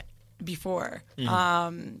that before.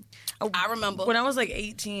 I remember when I was like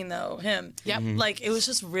 18 though, like it was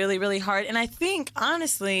just really, really hard. And I think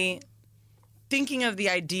honestly, thinking of the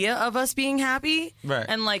idea of us being happy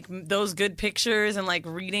and like those good pictures and like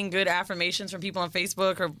reading good affirmations from people on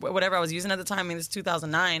Facebook or whatever I was using at the time, I mean, this is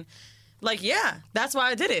 2009. Like, yeah, that's why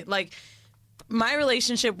I did it. Like, my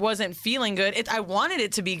relationship wasn't feeling good. I wanted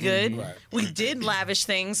it to be good. We did lavish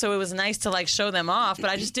things, so it was nice to like show them off, but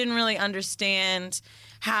I just didn't really understand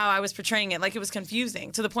how I was portraying it. Like, it was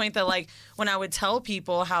confusing to the point that like when I would tell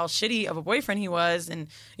people how shitty of a boyfriend he was and,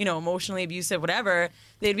 you know, emotionally abusive, whatever,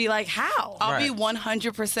 they'd be like, how? I'll be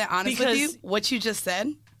 100% honest with you. What you just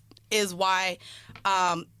said is why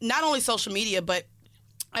not only social media, but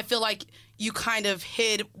I feel like you kind of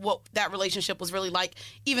hid what that relationship was really like,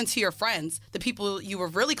 even to your friends, the people you were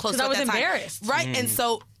really close to at that time. Because I was embarrassed. Right? And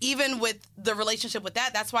so even with the relationship with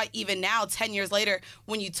that's why even now, 10 years later,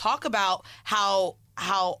 when you talk about how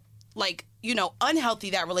like, you know, unhealthy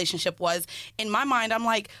that relationship was, in my mind, I'm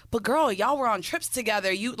like, but girl, y'all were on trips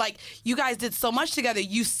together. You guys did so much together.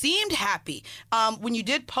 You seemed happy when you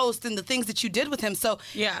did post and the things that you did with him. So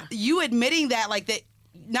you admitting that, like, that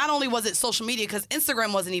not only was it social media, because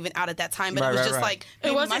Instagram wasn't even out at that time, but it was just like...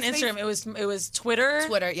 It wasn't Instagram. It was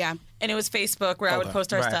Twitter. Yeah. And it was Facebook where I would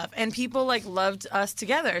post our stuff. And people, like, loved us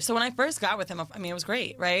together. So when I first got with him, I mean, it was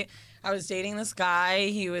great, right? I was dating this guy.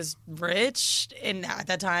 He was rich at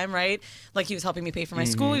that time, right? Like, he was helping me pay for my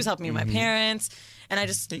school. He was helping me with my parents. And I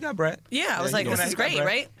just... He got bread. Yeah, I was like, this is great,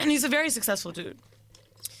 right? And he's a very successful dude.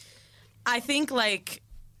 I think, like...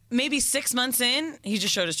 Maybe 6 months in, he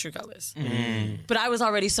just showed his true colors. But I was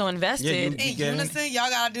already so invested. In unison, y'all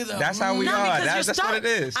gotta do the... That's how we are. That's what it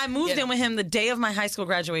is. I moved in with him the day of my high school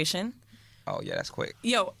graduation. Oh, yeah, that's quick.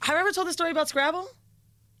 Yo, have I ever told the story about Scrabble?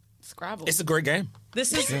 Scrabble. It's a great game.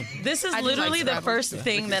 This is literally the first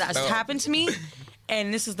thing that has happened to me.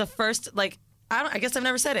 And this is the first, like, I guess I've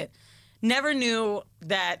never said it. Never knew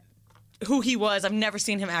that... who he was. I've never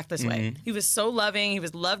seen him act this way. He was so loving. He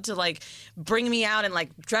was loved to like bring me out and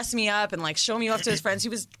like dress me up and like show me off to his friends. He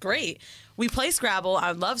was great. We play Scrabble.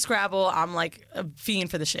 I love Scrabble. I'm like a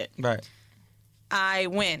fiend for the shit. Right. I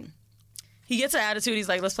win. He gets an attitude. He's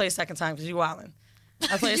like, let's play a second time because you wildin'.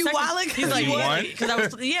 I play a You second. wildin'? He's like, You what? won?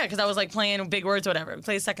 Because I was like playing big words or whatever. We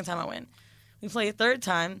play a second time. I win. We play a third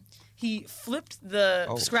time. He flipped the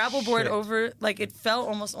Scrabble board over, like it fell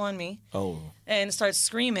almost on me. And started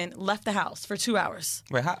screaming, left the house for 2 hours.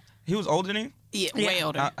 Wait, he was older than you? Yeah, way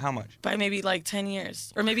older. How much? By maybe like 10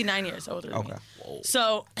 years, or maybe 9 years older than me. Okay.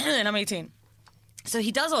 So, and I'm 18. So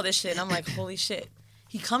he does all this shit, and I'm like, holy shit.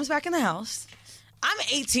 He comes back in the house. I'm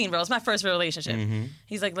 18, bro. It's my first real relationship.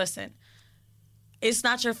 He's like, listen, it's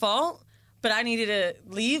not your fault, but I needed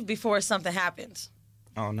to leave before something happened.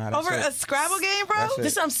 Oh, no, Over a Scrabble game, bro?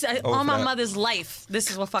 This on my mother's life.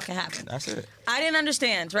 This is what fucking happened. That's it. I didn't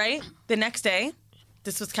understand, right? The next day,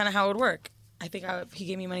 this was kind of how it would work. I think he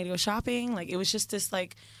gave me money to go shopping. Like, it was just this,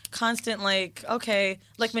 like, constant, like, okay,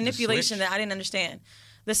 like, manipulation that I didn't understand.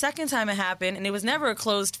 The second time it happened, and it was never a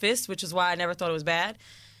closed fist, which is why I never thought it was bad.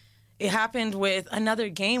 It happened with another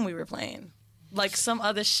game we were playing. Like some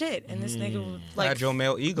other shit. And this nigga, like... Had your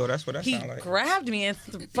male ego. That's what that sounded like. He grabbed me and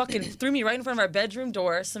fucking threw me right in front of our bedroom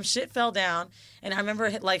door. Some shit fell down. And I remember,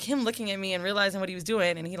 like, him looking at me and realizing what he was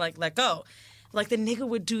doing. And he, like, let go. Like, the nigga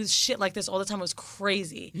would do shit like this all the time. It was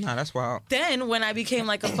crazy. Nah, that's wild. Then when I became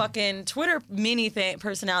like a fucking Twitter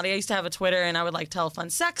personality, I used to have a Twitter and I would like tell fun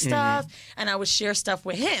sex stuff and I would share stuff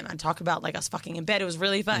with him and talk about like us fucking in bed. It was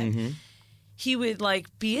really fun. He would like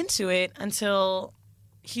be into it until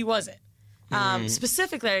he wasn't.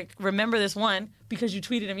 Specifically, I remember this one because you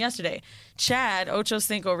tweeted him yesterday. Chad Ocho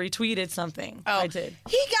Cinco retweeted something. I did.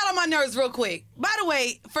 He got on my nerves real quick. By the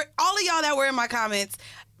way, for all of y'all that were in my comments,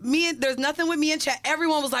 there's nothing with me and Chad.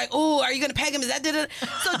 Everyone was like, "Oh, are you gonna peg him? Is that did it?"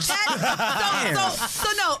 So Chad, so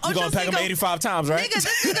no. You gonna peg him 85 times, right?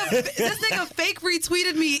 Nigga, this nigga fake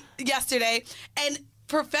retweeted me yesterday and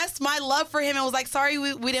professed my love for him and was like, "Sorry,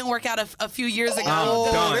 we didn't work out a few years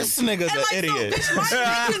ago." This nigga's an idiot. So, my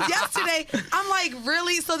reactions yesterday, I'm like,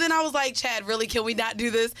 really? So then I was like, Chad, really? Can we not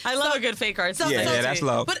do this? I love a good fake art. Yeah, that's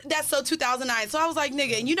love. But that's so 2009. So I was like,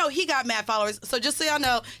 nigga, and you know he got mad followers. So just so y'all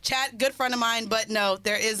know, Chad, good friend of mine, but no,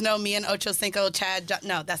 there is no me and Ocho Cinco, Chad.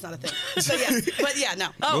 No, that's not a thing. But yeah, no.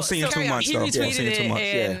 We'll see you in 2 months, he though. retweeted Yeah, it months.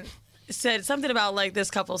 and said something about like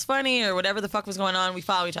this couple's funny or whatever the fuck was going on. We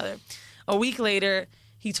follow each other. A week later,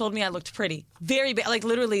 he told me I looked pretty. Very bad. Like,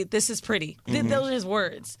 literally, this is pretty. Those are his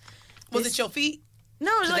words. Was it your feet?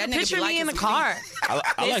 No, it was like a picture of me in the car. I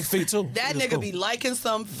like feet, too. That nigga be liking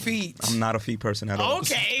some feet. I'm not a feet person at all.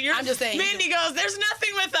 Okay, I'm just saying. Mindy goes, there's nothing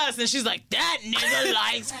with us. And she's like, that nigga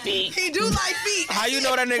likes feet. He do like feet. How you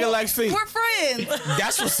know that nigga likes feet? We're friends.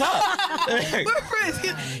 That's what's up. We're friends.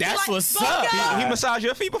 That's what's up. He massaged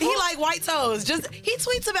your feet before? He like white toes. He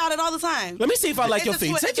tweets about it all the time. Let me see if I like It's your a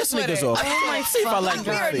feet. Take your Twitter. sneakers off. Oh my See if I like We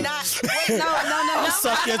your are feet. not. Wait, no. I'll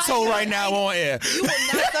suck your toe right now on air. You will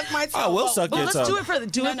not suck my toe. I will suck your Let's toe. do it for the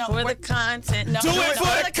content. No. Do it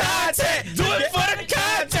for the content. Do it for the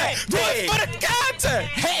content. Do it for the content.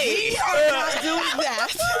 Hey. We are not doing that.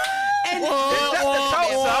 And I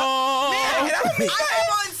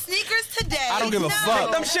have on sneakers today. I don't give a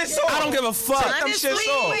fuck. Them shit sore. I don't give a fuck. Them shit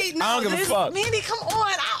sore. Wait, no, I don't give a fuck. Mindy, come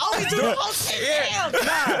on. I always do the whole shit.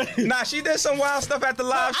 Nah, she did some wild stuff at the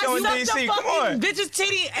live show in DC. Come on. Bitch's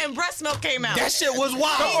titty and breast milk came out. That shit was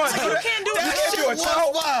wild. Come on. You can't do That that. shit was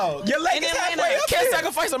wild. Your leg In is Atlanta. halfway up Can't here.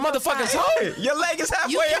 sacrifice a motherfucking toe. Your leg is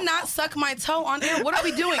halfway You up. cannot suck my toe on air. What are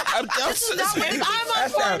we doing? This is not what I'm on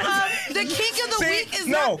Pornhub. The kink of the week is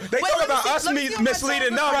no, not. they Wait, talk let me about see- us let me see what my misleading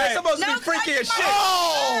toe them. looks They're supposed to No, be freaky as my shit.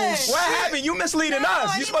 toe. What happened? You misleading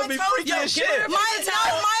us. You supposed to be freaky as shit. My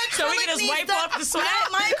So we acrylic can just needs wipe done. off the sweat?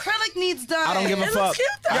 My acrylic needs done. I don't give a fuck. Yo,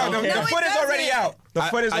 the foot is already out. The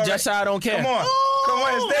foot is I already just said I don't care. Come on. Come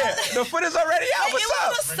on, it's there. The foot is already out. It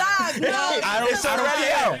What's was a sock. No, It's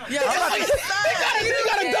already out. He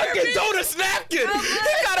got a Dunkin' Donuts napkin.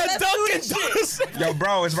 He got a Dunkin' Donuts. Yo,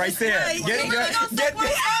 bro, it's right there.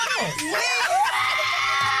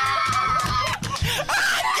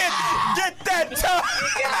 Get that toe.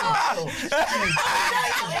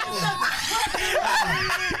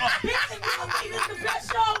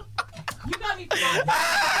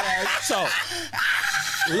 So,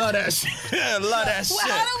 love that shit. Love that shit.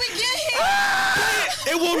 How do we get here?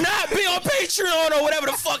 It will not be on Patreon or whatever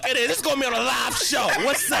the fuck it is. It's gonna be on a live show.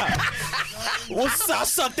 What's up? What's up? I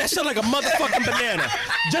sucked that shit like a motherfucking banana.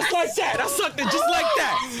 Just like that. I sucked it just like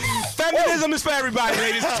that. Feminism is for everybody,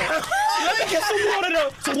 ladies. Let me get some water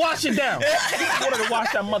to wash it down. Water to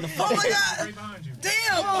wash that motherfucker. Oh my God.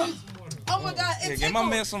 Damn. Oh my God. Give my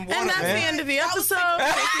man some water, And that's the man. end of the episode.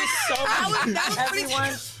 Thank you so much,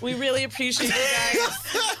 everyone. We really appreciate you guys.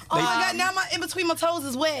 Oh my God. Now my in between my toes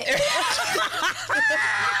is wet.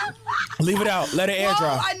 Leave it out. Let it air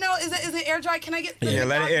dry. Oh, I know. Is it air dry? Can I get? Yeah,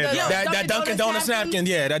 let it air dry. That Dunkin' Donuts napkin.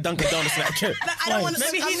 Yeah, that Dunkin' Donuts napkin. I don't want to.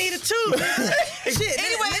 Maybe he needed two. Shit.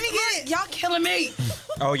 Anyway, let me get it. Y'all killing me.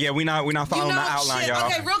 Oh yeah, we not following the outline, shit. y'all.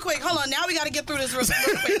 Okay, real quick. Hold on. Now we got to get through this real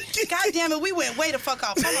quick. God damn it, we went way the fuck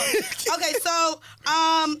off. Hold on. Okay, so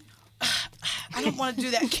I don't want to do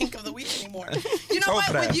that kink of the week anymore. You know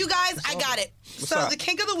what? With you guys, I got it. So up? the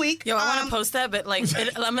kink of the week. Yo, I want to post that, but like,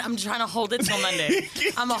 I'm trying to hold it till Monday.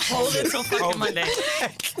 I'm gonna hold it till fucking Monday.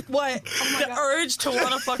 What? Oh The urge to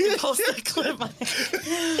want to fucking post that clip.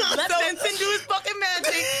 Let Benson do his fucking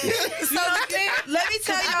magic. So let me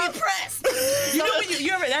tell I you. be pressed. You know when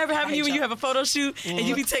you ever having you when you have a photo shoot and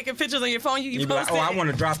you be taking pictures on your phone, you You be post like, oh, it. I want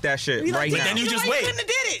to drop that shit You right like, now. Then you just You wait. couldn't have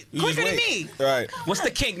did it You quicker just than wait. me. Right. What's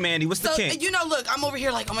the kink, Mandy? What's the So kink? you know, look, I'm over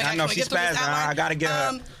here like, oh my God, I know can we she's get through this spazzing. outline? I gotta get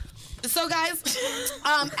her. So, guys,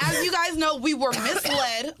 as you guys know, we were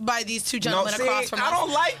misled by these two gentlemen across from us. I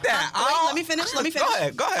don't like that. Wait, let me finish.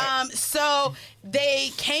 Go ahead. So they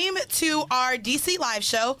came to our DC live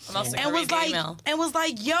show and was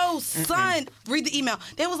like, "Yo, son," read the email.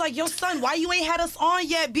 They was like, "Yo, son, why you ain't had us on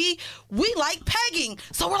yet? B, we like pegging."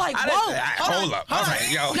 So we're like, "Whoa, hold up. All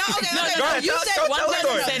right, yo. No, okay. Go ahead.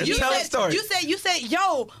 You said,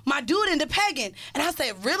 "Yo, my dude into pegging," and I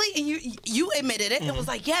said, "Really?" And you admitted it. It was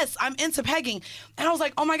like, "Yes, I'm into pegging," and I was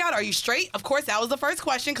like, "Oh my God, are you straight?" Of course, that was the first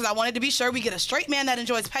question because I wanted to be sure we get a straight man that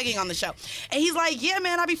enjoys pegging on the show. And he's like, "Yeah,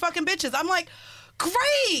 man, I be fucking bitches." I'm like,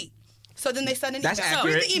 "Great." So then they sent an email. That's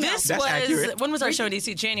accurate. The email. When was our show in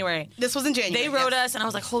DC? January. This was in January. They wrote us, and I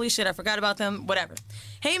was like, holy shit, I forgot about them. Whatever.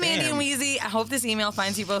 Hey, Mandy and Weezy, I hope this email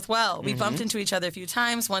finds you both well. We bumped into each other a few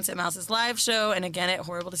times, once at Mouse's live show, and again at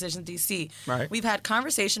Horrible Decisions DC. Right. We've had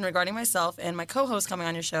conversation regarding myself and my co-host coming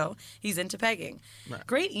on your show. He's into pegging. Right.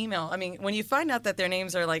 Great email. I mean, when you find out that their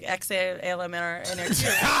names are like XALMR and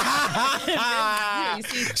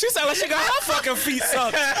She said, well, she got her fucking feet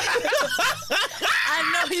sucked. I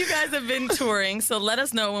know you guys have been touring, so let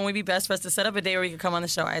us know when we'd be best for us to set up a day where you can come on the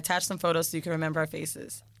show. I attached some photos so you can remember our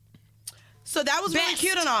faces. So that was really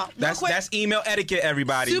cute and all. That's email etiquette,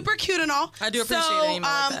 everybody. Super cute and all. I do appreciate an email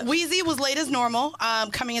like that. Weezy was late as normal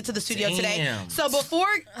coming into the studio today. So before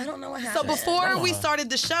I don't know what happened. So before we started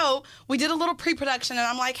the show, we did a little pre-production, and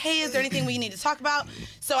I'm like, hey, is there anything we need to talk about?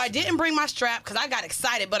 So I didn't bring my strap because I got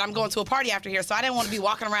excited, but I'm going to a party after here, so I didn't want to be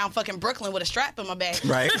walking around fucking Brooklyn with a strap in my bag.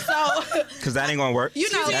 Right. So because that ain't gonna work.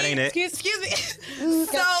 You know, that ain't it. Excuse me.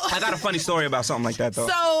 So I got a funny story about something like that though.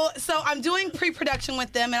 So I'm doing pre-production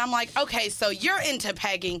with them, and I'm like, okay, so you're into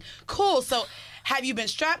pegging, cool. So have you been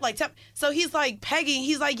strapped? Like, so he's like, pegging.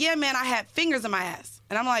 He's like, yeah, man, I had fingers in my ass,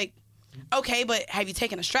 and I'm like, okay, but have you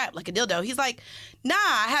taken a strap like a dildo? He's like, nah,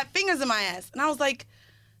 I had fingers in my ass, and I was like,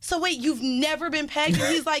 so wait, you've never been pegged? And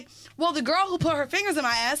he's like, well, the girl who put her fingers in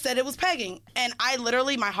my ass said it was pegging, and I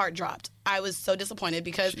literally, my heart dropped. I was so disappointed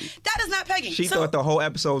because that is not pegging. She thought the whole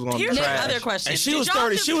episode was going to be trash. Here's another question. And she was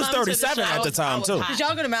 30. She was 37 at the time too. Did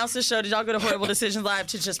y'all go to Mouse's show? Did y'all go to Horrible Decisions Live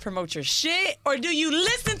to just promote your shit, or do you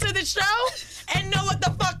listen to the show and know what the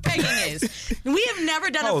fuck pegging is? We have never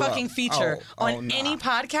done a fucking feature on any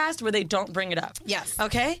podcast where they don't bring it up. Yes.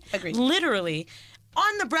 Okay. Agreed. Literally.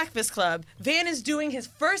 On the Breakfast Club, Van is doing his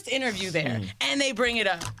first interview there, and they bring it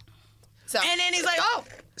up. So, and then he's like, oh,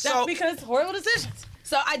 that's because Horrible Decisions.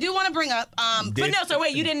 So I do want to bring up... but no, so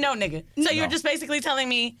wait, you didn't know, nigga. So you're just basically telling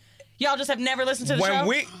me y'all just have never listened to the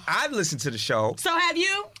show? I've listened to the show. So have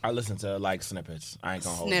you? I listened to like snippets. I ain't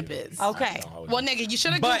gonna hold Snippets. Okay. Well, nigga, you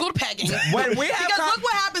should have Googled pegging. When we have because look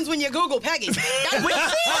what happens when you Google pegging. That's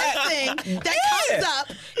the first thing that comes up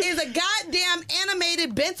is a goddamn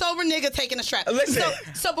animated bent over nigga taking a strap. Listen.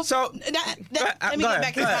 So let me get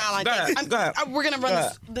back into my outline thing. We're gonna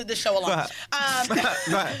run the show along.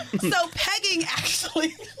 So pegging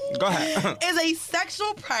actually is a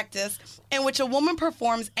sexual practice in which a woman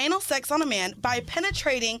performs anal sex on a man by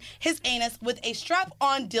penetrating his anus with a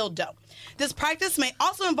strap-on dildo. This practice may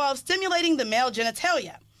also involve stimulating the male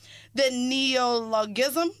genitalia. The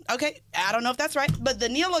neologism, okay, I don't know if that's right, but the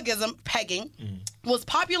neologism, pegging, was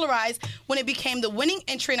popularized when it became the winning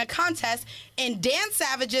entry in a contest in Dan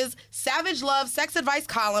Savage's Savage Love Sex Advice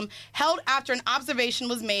column, held after an observation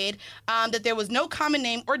was made that there was no common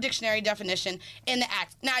name or dictionary definition in the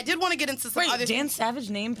act. Now, I did want to get into some other... Dan Savage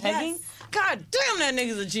named pegging? Yes. God damn, that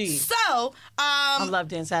nigga's a G. So, I love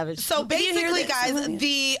Dan Savage. So basically, guys,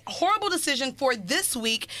 the horrible decision for this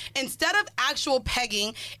week, instead of actual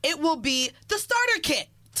pegging, it will be the starter kit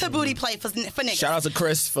to booty play for niggas. Shout out to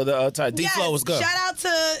Chris for the D-Flow was good.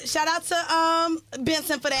 Shout out to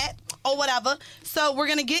Benson for that or whatever. So we're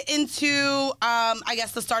gonna get into I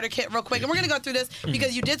guess the starter kit real quick, and we're gonna go through this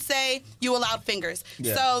because you did say you allowed fingers.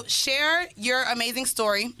 Yeah. So share your amazing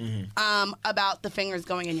story about the fingers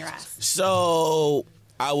going in your ass. So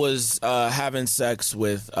I was having sex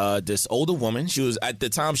with this older woman. She was, at the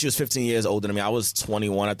time, she was 15 years older than me. I was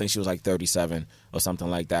 21. I think she was like 37 or something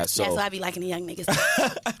like that. So that's why I be liking the young niggas.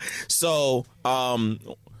 So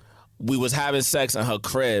we was having sex in her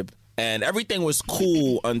crib, and everything was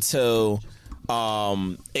cool until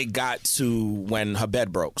it got to when her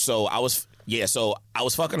bed broke. So I was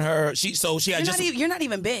fucking her. You're not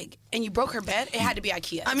even big, and you broke her bed. It had to be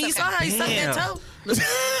IKEA. I mean, you saw how you sucked that toe. I'm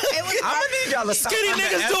gonna need y'all to stop. Skinny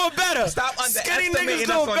niggas doing better. Stop underestimating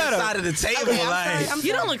us on the side of the table. Okay,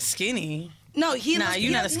 you don't look skinny. No, you're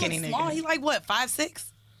not a skinny nigga. Small. He like what, 5'6"?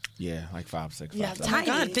 Yeah, like 5'6". Yeah, 5'7". tiny.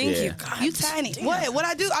 God, thank you. God, you tiny. What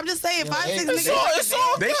I do? I'm just saying, 5'6". It's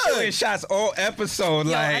all They shooting shots all episode.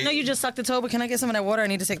 Yo, like I know you just sucked the toe, but can I get some of that water? I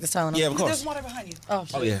need to take this Tylenol. Yeah, of course. There's water behind you. Oh,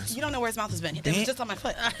 Oh yeah. You don't know where his mouth has been. It was just on my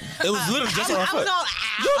foot. It was literally just on her I was foot.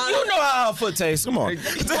 all, You know how our foot tastes. Come on.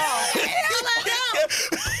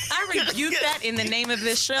 I rebuke that in the name of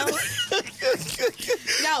this show.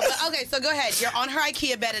 No, but okay, so go ahead. You're on her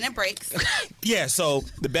IKEA bed and it breaks. Yeah, so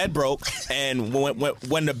the bed broke, and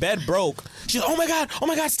when the bed broke, she's like, oh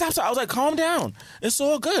my god, stop. I was like, calm down. It's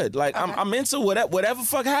all good. Like, okay. I'm into whatever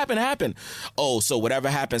fuck happened. Oh, so whatever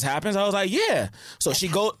happens. I was like, yeah. So she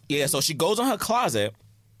goes on her closet,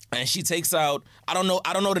 and she takes out, I don't know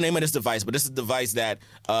the name of this device, but this is a device that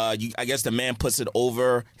I guess the man puts it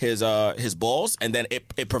over his balls, and then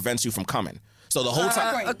it prevents you from coming. So the whole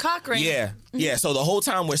time, a cock ring. Yeah. So the whole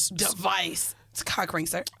time we're device. It's a cock ring,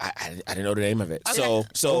 sir. I didn't know the name of it. Okay.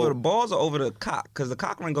 So over the balls or over the cock? Because the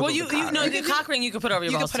cock ring goes over the cock. The cock ring you can put over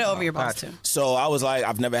your balls. You can put it over your balls too. So I was like,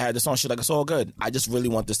 I've never had this on. She's like, it's all good. I just really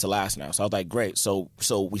want this to last now. So I was like, great. So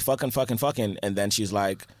we fucking, and then she's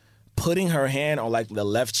like, putting her hand on like the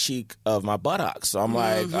left cheek of my buttocks. So I'm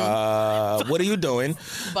like, what are you doing?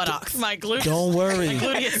 Buttocks. My glutes. Don't worry. My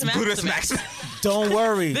gluteus max. Don't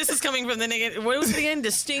worry. This is coming from the nigga. What was it again?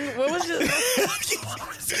 What was it?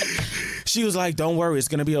 She was like, don't worry, it's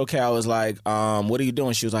going to be okay. I was like, what are you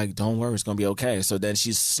doing? She was like, don't worry, it's going to be okay. So then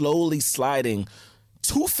she's slowly sliding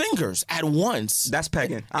 2 fingers at once. That's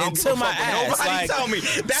pegging. Into my ass. Nobody like, tell me.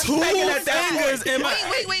 That's 2 pegging at that fingers point. in my...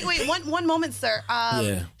 Wait. One moment, sir.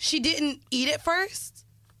 Yeah. She didn't eat it first?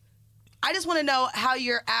 I just want to know how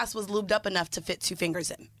your ass was lubed up enough to fit 2 fingers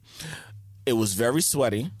in. It was very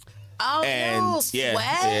sweaty. Oh, and no, yeah,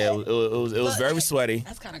 sweat? It was very sweaty.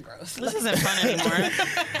 That's kind of gross. This isn't fun anymore.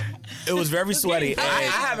 It was very sweaty. I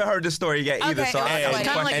haven't heard this story yet either, Okay, so I got kind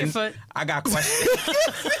of like your foot. I got questions.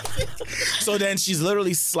 So then she's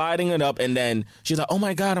literally sliding it up, and then she's like, "Oh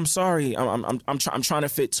my god, I'm sorry. I'm trying to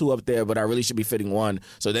fit 2 up there, but I really should be fitting 1."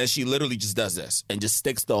 So then she literally just does this and just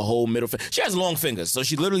sticks the whole middle finger. She has long fingers, so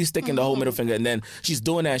she's literally sticking the whole middle finger, and then she's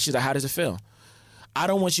doing that. And she's like, "How does it feel?" I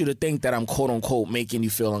don't want you to think that I'm quote unquote making you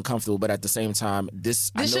feel uncomfortable, but at the same time, this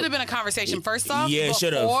should have been a conversation first off. Yeah, it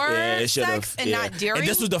should have. Yeah, it should have. And not during. And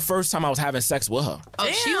this was the first time I was having sex with her. Oh,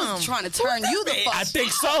 Damn. she was trying to turn you the fuck. I think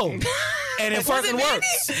so. And it fucking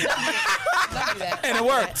works. And it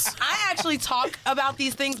works. I actually talk about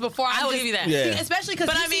these things before. I will give you that. Yeah. Especially because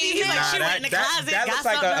he's like, she went in the closet. That looks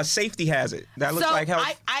like a safety hazard. That looks like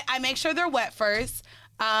health. I make sure they're wet first.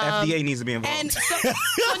 FDA needs to be involved. And so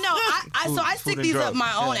I stick these up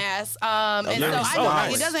my own ass. And so I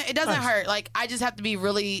know it doesn't hurt. Like I just have to be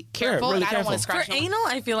really careful, and I don't want to scratch. For anal,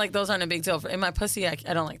 I feel like those aren't a big deal. In my pussy, I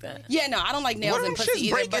don't like that. Yeah, no, I don't like nails in pussy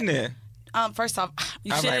either. Break in there. First off,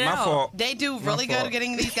 you shit it my out. fault. They do really good at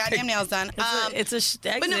getting these goddamn nails done. It's a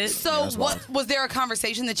exit. But no, so what was there a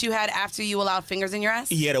conversation that you had after you allowed fingers in your ass?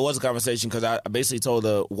 Yeah, there was a conversation because I basically told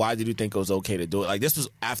her, why did you think it was okay to do it? Like, this was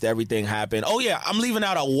after everything happened. Oh, yeah, I'm leaving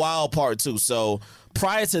out a wild part, too. So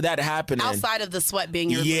prior to that happening. Outside of the sweat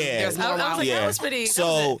being your there's more wild. Like, that was pretty.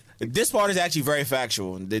 So this part is actually very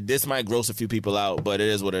factual. This might gross a few people out, but it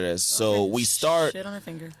is what it is. So we start. Shit on her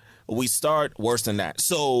finger. We start worse than that.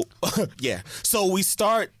 So, yeah. So I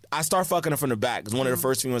start fucking her from the back. It's one of the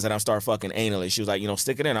first few ones that I start fucking anally. She was like,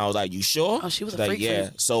 stick it in. I was like, you sure? Oh, she was a like, freak.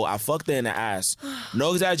 yeah. So I fucked her in the ass.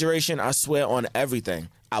 No exaggeration. I swear on everything.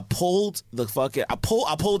 I pulled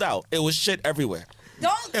out. It was shit everywhere.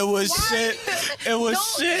 It was shit. It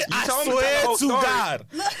was shit. I swear to God.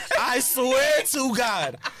 I swear to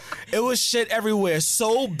God. It was shit everywhere,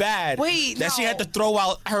 so bad that she had to throw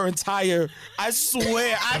out her entire. I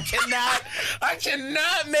swear, I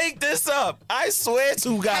cannot make this up. I swear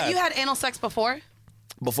to God. Have you had anal sex before?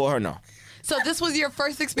 Before her, no. So this was your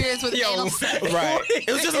first experience with anal sex? Right. It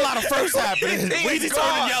was just a lot of first happening. Weezy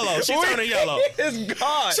turning yellow. She's turning yellow. It's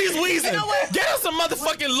gone. She's wheezing. You know what? Get us some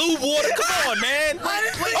motherfucking lube water. Come on, man.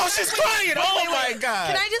 She's crying. Oh, my God.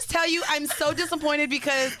 Can I just tell you, I'm so disappointed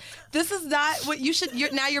because this is not what you should.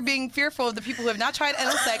 Now you're being fearful of the people who have not tried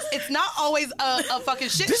anal sex. It's not always a fucking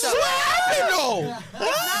shit show. This is what happened, though.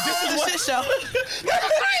 This is a shit show.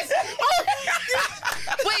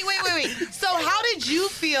 Wait. So how did you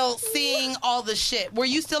feel seeing all the shit? Were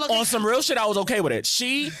you still okay? On some real shit, I was okay with it.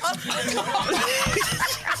 She... So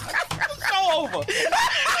over.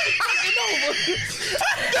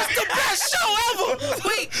 That's the best show ever.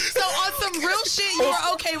 Wait, so on some real shit, you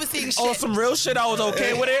were okay with seeing shit. On some real shit, I was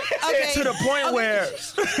okay with it. Okay. To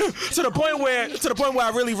the point where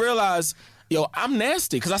I really realized, yo, I'm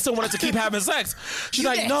nasty because I still wanted to keep having sex. She's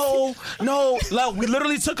like, no. Like, we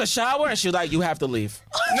literally took a shower and she was like, you have to leave.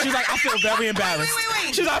 She's like, I feel very embarrassed.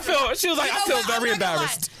 Wait. She was like, I feel very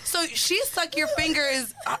embarrassed. So she stuck her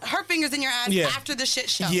fingers in your ass after the shit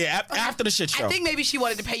show. Yeah, after the shit show. I think maybe she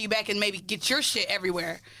wanted to pay you back and maybe get your shit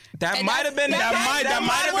everywhere. That might have been it. That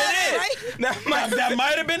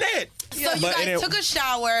might have been it. So you guys took a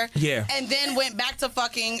shower and then went back to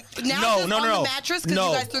fucking on the mattress because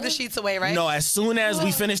you guys threw the sheets away, right? No, as soon as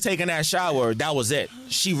we finished taking that shower, that was it.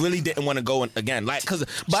 She really didn't want to go again. Like, because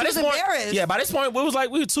by this point, by this point, it was like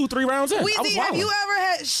we were 2-3 rounds in. Weezy, have you ever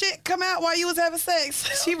had shit come out while you was having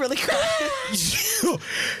sex? She really cried.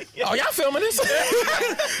 Oh, y'all filming this?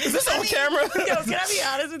 Is this on camera? Yo, can I be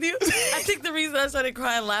honest with you? I think the reason I started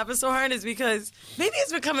crying laughing so hard is because maybe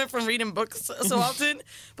it's been coming from reading books so often,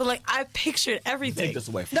 but like I pictured everything. Take this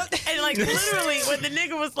away from me. And like literally when the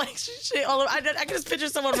nigga was like shit all over, I can just picture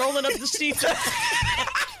someone rolling up the sheets.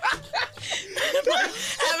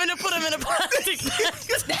 Having to put him in a plastic bag.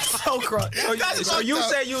 That's so gross. So you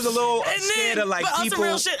said you was a little scared of like but people. But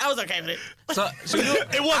real shit, I was okay with it. So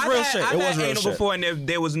it was real shit. I've had anal before and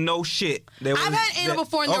there was no shit. I've had anal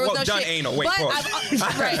before and there was no done shit. Anal. Wait, pause.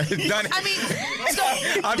 Right. Done it. I mean,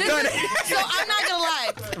 I've done it. So I'm not gonna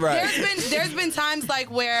lie. Right. There's been times like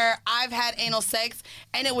where I've had anal sex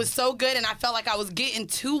and it was so good and I felt like I was getting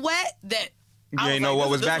too wet that you ain't know what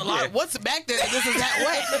was back there. What's back there? This is that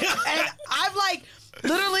wet. And I've like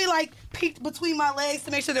literally like peeked between my legs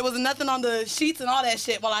to make sure there was nothing on the sheets and all that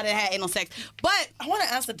shit while I didn't have anal sex. But I want to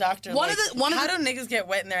ask the doctor. How do niggas get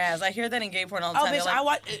wet in their ass? I hear that in gay porn all the time. Oh,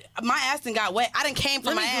 bitch, my ass done got wet. I done came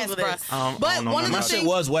from my ass, bro. But one of the things,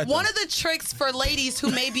 one of the tricks for ladies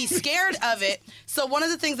who may be scared of it. So one of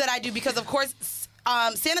the things that I do, because of course,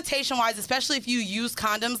 sanitation wise, especially if you use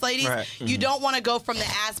condoms, ladies, you don't want to go from the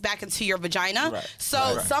ass back into your vagina.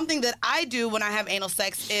 So something that I do when I have anal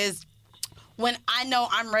sex is, when I know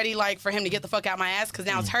I'm ready, like, for him to get the fuck out my ass because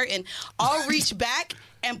now it's hurting, I'll reach back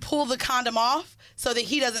and pull the condom off so that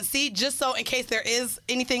he doesn't see, just so in case there is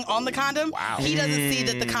anything on the condom, he doesn't see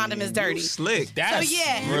that the condom is dirty. Slick. That's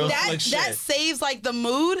that saves like the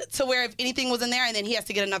mood to where if anything was in there and then he has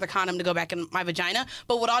to get another condom to go back in my vagina.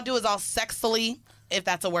 But what I'll do is I'll sexily, if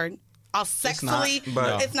that's a word, it's not.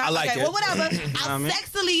 I like okay. it. Well, whatever. I'll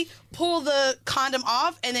sexily pull the condom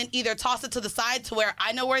off and then either toss it to the side to where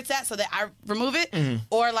I know where it's at so that I remove it,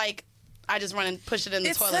 or like I just run and push it in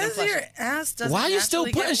the toilet. It and says flush your it. ass doesn't. Why are you still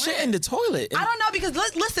putting shit in the toilet? I don't know, because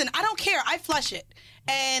listen, I don't care. I flush it.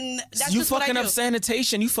 And that's you just what I fucking do. up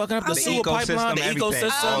sanitation. You fucking up the sewer ecosystem, pipeline, the everything,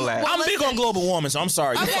 ecosystem. all that. I'm big on global warming, so I'm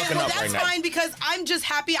sorry. You're fucking up right now. That's fine because I'm just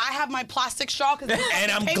happy I have my plastic straw.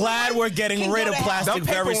 And I'm glad we're getting rid of plastic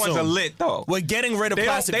very soon. Ones are lit though. We're getting rid of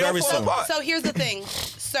plastic very soon. So here's the thing,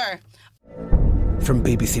 sir. From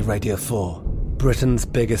BBC Radio 4, Britain's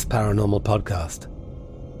biggest paranormal podcast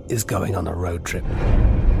is going on a road trip.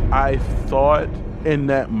 I thought in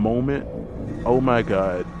that moment, oh my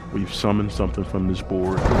God, we've summoned something from this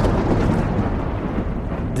board.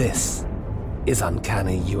 This is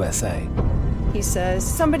Uncanny USA. He says,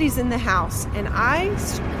 somebody's in the house, and I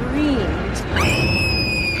screamed.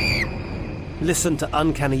 Listen to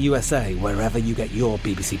Uncanny USA wherever you get your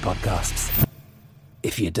BBC podcasts,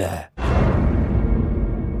 if you dare.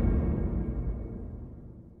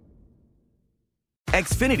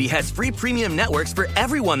 Xfinity has free premium networks for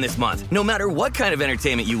everyone this month, no matter what kind of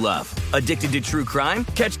entertainment you love. Addicted to true crime?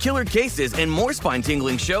 Catch killer cases and more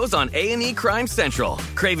spine-tingling shows on A&E Crime Central.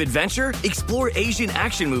 Crave adventure? Explore Asian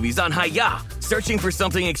action movies on Hi-YAH. Searching for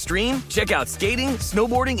something extreme? Check out skating,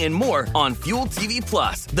 snowboarding, and more on Fuel TV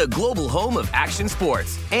Plus, the global home of action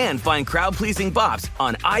sports. And find crowd-pleasing bops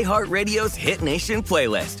on iHeartRadio's Hit Nation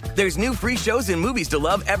playlist. There's new free shows and movies to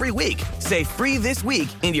love every week. Say free this week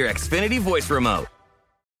in your Xfinity voice remote.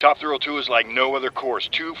 Top Thrill 2 is like no other course.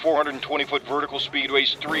 2 420-foot vertical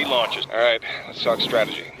speedways, 3 launches. All right, let's talk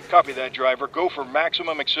strategy. Copy that, driver. Go for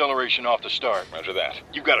maximum acceleration off the start. Roger that.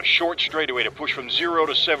 You've got a short straightaway to push from 0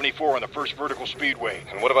 to 74 on the first vertical speedway.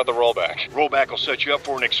 And what about the rollback? Rollback will set you up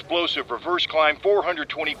for an explosive reverse climb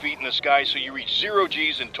 420 feet in the sky so you reach 0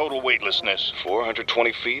 G's in total weightlessness.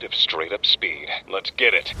 420 feet of straight-up speed. Let's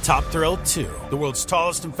get it. Top Thrill 2, the world's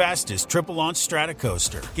tallest and fastest triple-launch strata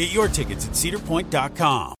coaster. Get your tickets at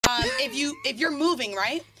cedarpoint.com. If you're moving,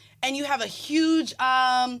 right? and you have a huge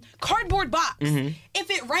cardboard box. If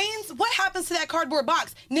it rains, what happens to that cardboard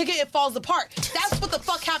box? Nigga, it falls apart. That's what the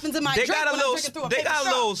fuck happens in my drink when I'm drinking through a paper straw. They got a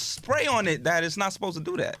little spray on it that it's not supposed to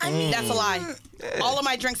do that. I mean, that's a lie. Yeah. All of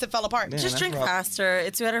my drinks have fell apart. Just drink faster.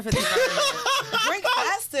 It's better for the environment. Drink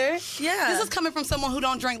faster? Yeah. This is coming from someone who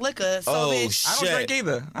don't drink liquor. So bitch, I don't drink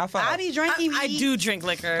either. I be drinking. I do drink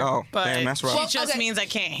liquor. Oh, but damn, that's right. She just means I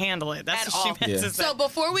can't handle it. That's what she meant to say. So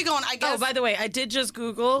before we go on, I guess. Oh, by the way, I did just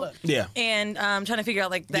Google. Yeah. And trying to figure out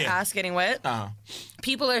like the ass getting wet.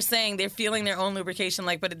 People are saying they're feeling their own lubrication,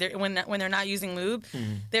 like, but when they're not using lube,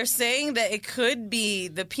 they're saying that it could be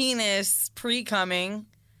the penis pre-coming.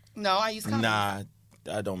 No, I use condoms. Nah,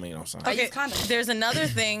 that don't make no sense. Okay, there's another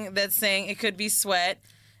thing that's saying it could be sweat.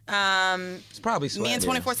 It's probably sweat. Me and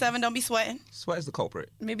 24/7 don't be sweating. Sweat is the culprit.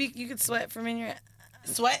 Maybe you could sweat from in your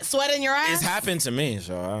sweat in your ass. It's happened to me,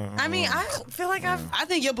 so I mean, I feel like I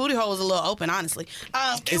think your booty hole was a little open, honestly.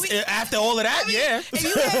 After all of that, If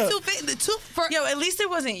you had yo, at least it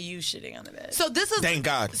wasn't you shitting on the bed. So this is thank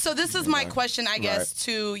God. So this is my question, I guess,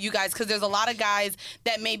 to you guys, because there's a lot of guys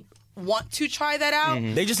that may want to try that out.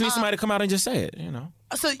 They just need somebody to come out and just say it, you know.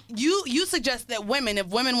 So you suggest that if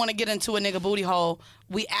women want to get into a nigga booty hole,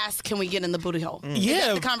 we ask, can we get in the booty hole? Yeah, is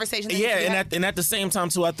that the conversation. That and at the same time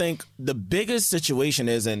too, I think the biggest situation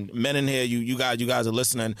is, and men in here, you guys are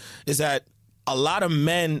listening, is that a lot of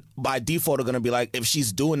men by default are going to be like, if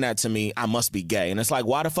she's doing that to me, I must be gay. And it's like,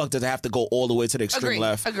 why the fuck does it have to go all the way to the extreme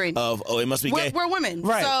left of, oh, it must be gay? We're women.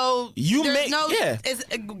 Right. So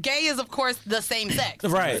gay is, of course, the same sex.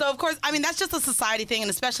 Right. So, of course, I mean, that's just a society thing,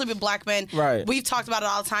 and especially with black men. Right. We've talked about it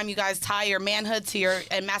all the time. You guys tie your manhood to your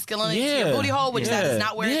and masculinity to your booty hole, which that is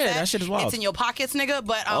not where it's at. That shit is wild. It's in your pockets, nigga,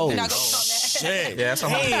 but we're not going to talk that. Yeah, that's a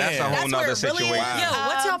whole nother situation. Yo,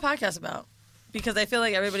 what's y'all podcast about? Because I feel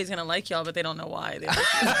like everybody's going to like y'all, but they don't know why.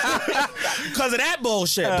 Because of that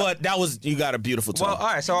bullshit. But you got a beautiful tone. Well, all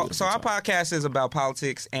right. So our podcast is about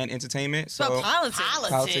politics and entertainment. So about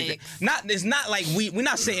politics. It's not like we're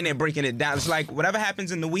not sitting there breaking it down. It's like whatever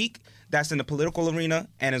happens in the week, that's in the political arena,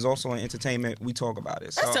 and is also in entertainment. We talk about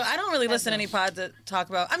it. So I don't really listen to any pods that talk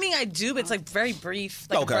about. I mean, I do, but it's like very brief,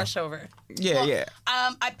 like a brush over. Yeah.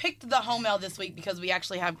 I picked the home mail this week because we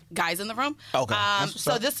actually have guys in the room. Okay.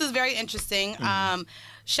 So this is very interesting.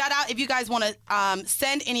 Shout out if you guys want to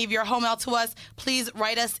send any of your home mail to us, please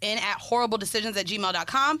write us in at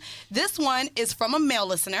horribledecisions@gmail.com. This one is from a male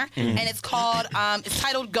listener, and it's called, it's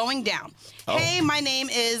titled Going Down. Hey, my name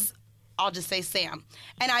is, I'll just say Sam,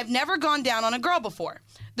 and I've never gone down on a girl before.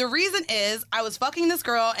 The reason is I was fucking this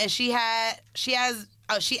girl, and she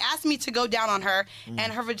asked me to go down on her,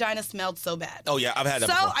 and her vagina smelled so bad. Oh yeah, I've had that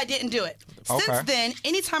So before. I didn't do it. Since then,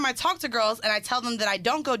 anytime I talk to girls and I tell them that I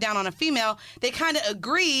don't go down on a female, they kind of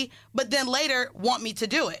agree, but then later want me to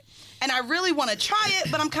do it. And I really want to try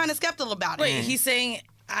it, but I'm kind of skeptical about it. Wait, he's saying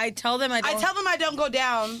I tell them I don't go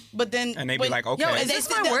down, but then and they be like, okay, yo, is this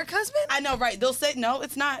my work husband? I know, right? They'll say no,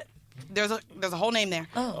 it's not. There's a whole name there.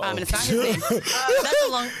 And it's not his name. That's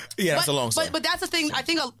a long. Yeah, that's a long story. But that's the thing. I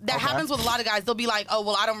think that happens with a lot of guys. They'll be like, oh,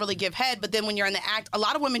 well, I don't really give head. But then when you're in the act, a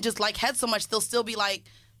lot of women just like head so much, they'll still be like,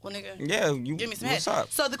 well, nigga, give me some head. What's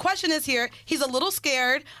up? So the question is here, he's a little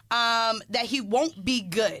scared that he won't be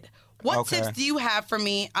good. What tips do you have for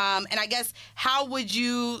me? And I guess, how would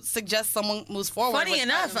you suggest someone moves forward? Funny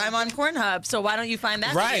enough, I'm on Pornhub, so why don't you find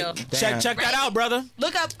that video? Check that out, brother.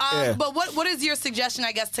 Look up. But what is your suggestion,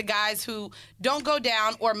 I guess, to guys who don't go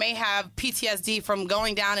down or may have PTSD from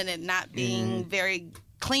going down and it not being very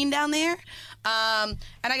clean down there? And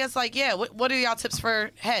I guess, what are y'all tips for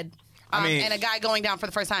head? And a guy going down for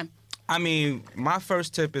the first time? I mean, my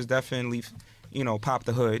first tip is definitely, pop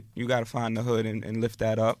the hood. You got to find the hood and lift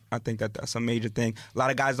that up. I think that's a major thing. A lot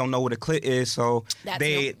of guys don't know what a clit is, so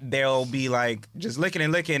they'll be like just licking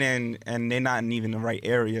and they're not in even the right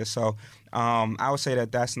area. So I would say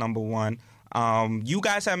that's number one. You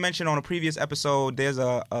guys have mentioned on a previous episode, there's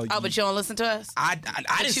a but you don't listen to us? I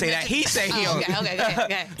didn't say that. He said he don't.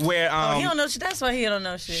 Okay. Where he don't know shit. That's why he don't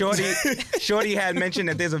know shit. Shorty had mentioned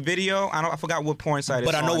that there's a video. I forgot what porn site it's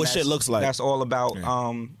on. But I know what shit looks like. That's all about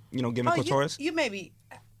giving clitoris. You maybe.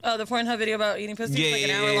 Oh, the Pornhub video about eating pussy, like an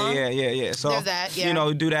hour long? Yeah. So there's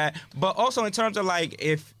that, do that. But also in terms of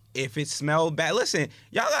if it smelled bad, listen,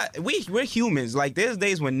 y'all we're humans. Like, there's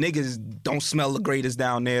days when niggas don't smell the greatest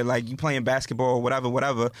down there. Like, you playing basketball or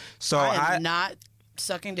whatever. So I am not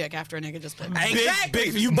sucking dick after a nigga just put. Exactly.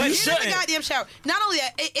 You But shouldn't. in the goddamn shower. Not only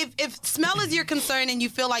that, if smell is your concern and you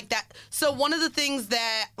feel like that. So one of the things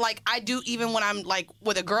that like I do even when I'm like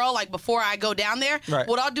with a girl, like before I go down there, Right.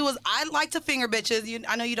 what I'll do is I like to finger bitches.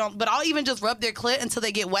 I know you don't, but I'll even just rub their clit until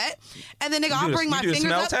they get wet, and then nigga, I'll bring my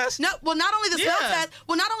fingers up. Test? No, well not only the smell test.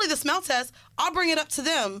 Well, not only the smell test. I'll bring it up to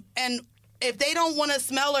them and. If they don't want to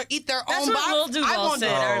smell or eat their That's own what box, Lil Duval I won't said.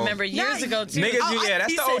 do it. I remember years ago too. Niggas,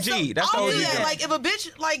 that's the OG. That's the I'll OG. do that. thing. Like if a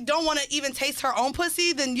bitch like don't want to even taste her own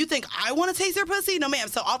pussy, then you think I want to taste her pussy? No, ma'am.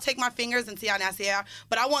 So I'll take my fingers and see how nasty they are.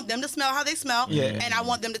 But I want them to smell how they smell, and I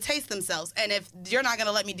want them to taste themselves. And if you're not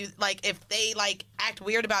gonna let me do, like, if they like act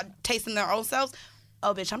weird about tasting their own selves,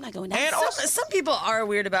 oh bitch, I'm not going down. And some people are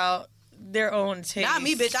weird about their own taste. Not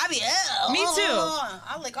me, bitch. I be Me too.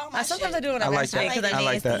 I lick all my Sometimes shit. I do it. I like that. I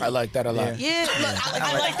like that. I like that a lot. Yeah, look,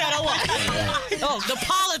 I like that a lot. Oh, the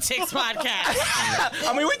politics podcast.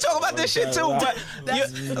 I mean, we talk about this shit too, but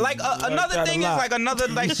another thing is like another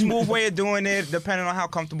like smooth way of doing it. Depending on how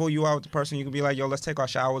comfortable you are with the person, you can be like, "Yo, let's take our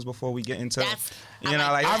showers before we get into."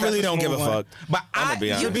 I really don't give a fuck. But I'ma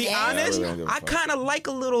be honest. to be honest, I kind of like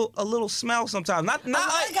a little smell sometimes. Not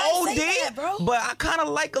like OD, but I kind of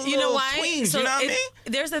like a little twinge. So you know what I mean?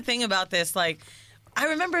 There's the thing about this, like. I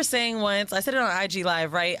remember saying once, I said it on IG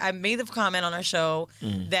Live, right? I made the comment on our show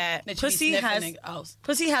that you be pussy sniffing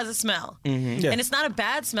pussy has a smell. Yeah. And it's not a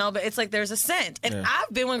bad smell, but it's like there's a scent. And I've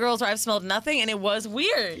been with girls where I've smelled nothing and it was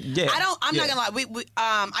weird. Yeah. I'm not gonna lie. We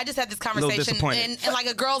I just had this conversation in like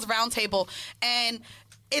a girls' round table, and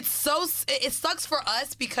it sucks for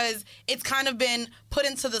us because it's kind of been put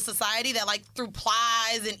into the society that like through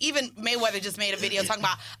Plies, and even Mayweather just made a video talking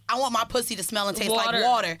about I want my pussy to smell and taste like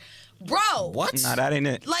water. Bro, what? Nah, that ain't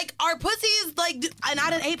it. Like our pussy is like, and I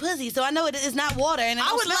done ate pussy, so I know it is not water. And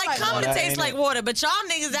I would like cum to taste like water, but y'all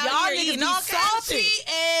niggas out here eating all salty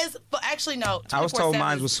as. But actually, no. I was told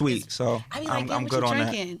mine was sweet, so I'm good on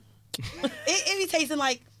that. It be tasting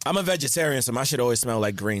like. I'm a vegetarian, so my shit always smell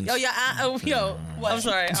like greens. What? I'm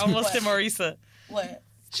sorry. I almost did Marisa. What?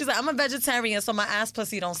 She's like, I'm a vegetarian, so my ass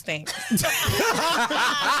pussy don't stink.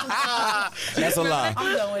 That's a lie.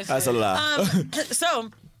 That's a lie. So,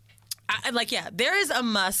 there is a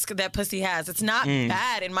musk that pussy has. It's not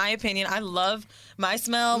bad, in my opinion. I love my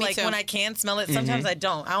smell. Me like, too. when I can smell it, sometimes I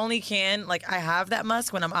don't. I only can, I have that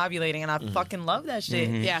musk when I'm ovulating, and I fucking love that shit.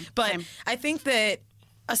 Yeah. But I think that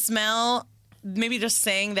a smell, maybe just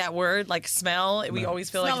saying that word, like smell, we always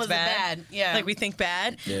feel Smell like it's is bad. Yeah. Like we think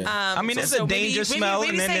bad. Yeah. I mean, there's a danger smell,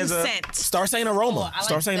 maybe and then saying there's a scent. Start saying aroma.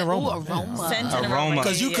 Start saying aroma. Scent and Aroma.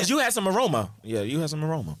 Because you had some aroma. Yeah, you had some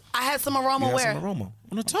aroma. I had some aroma You had where? some aroma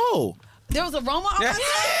on the toe. There was aroma on my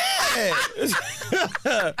Okay.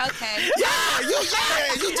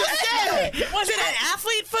 You just said it. Was it an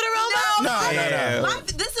athlete foot aroma? No.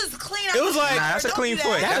 This is clean. It was like that's a clean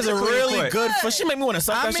foot. That is a really good foot. She made me want to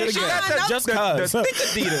suck that shit she again. got that Just the cause. thick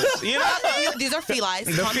Adidas. You know? These are felines.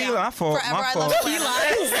 The Calm down. feline. My fault. Forever My I fault. love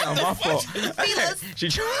felines. Yeah, my fault. Feelers. She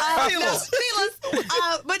Feelers.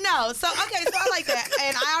 But no. So okay. So I like that,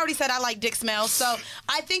 and I already said I like dick smells. So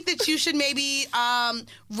I think that you should maybe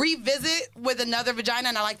revisit with another vagina,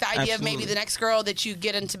 and I like the idea of maybe the next girl that you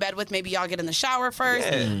get into bed with. Maybe y'all get in the shower first.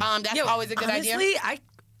 That's always a good idea. Honestly,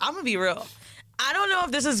 I'm gonna be real. I don't know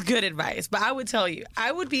if this is good advice, but I would tell you,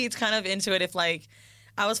 I would be kind of into it if like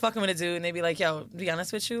I was fucking with a dude and they'd be like, "Yo, to be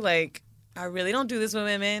honest with you, like I really don't do this with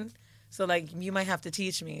women." So, like, you might have to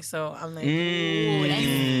teach me. So, I'm like, ooh,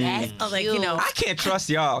 that's like, you know. I can't trust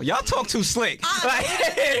y'all. Y'all talk too slick.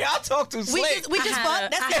 Y'all talk too slick. We just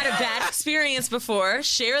fucked. I had a bad experience before.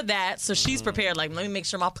 Share that so she's prepared. Like, let me make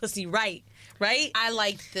sure my pussy right? I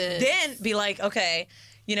like this. Then be like, okay,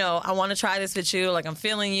 you know, I want to try this with you. Like, I'm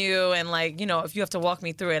feeling you. And, like, you know, if you have to walk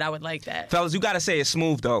me through it, I would like that. Fellas, you got to say it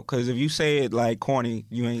smooth, though, because if you say it, like, corny,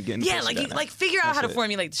 you ain't getting pussy like, that night. like figure out how to That's it.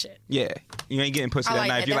 formulate the shit. Yeah. You ain't getting pussy I that like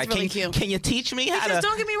night. that. If you're That's like, really can cute. you teach me how Because to...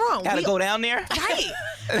 don't get me wrong. How to go down there? Right.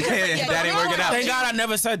 That ain't working out. Thank God I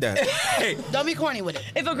never said that. Don't be corny with it.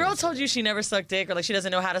 If a girl told you she never sucked dick or like she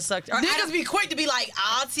doesn't know how to suck dick, Niggas be quick to be like,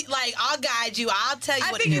 I'll guide you. I'll tell you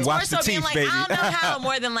I what think to it's do. more so being like, I don't know how,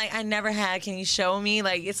 more than like, I never had. Can you show me?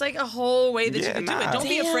 Like, it's like a whole way that you can do it. Don't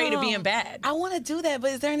be afraid of being bad. I want to do that,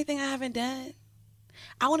 but is there anything I haven't done?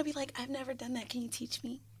 I want to be like, I've never done that. Can you teach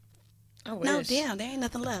me? I wish. No, damn, there ain't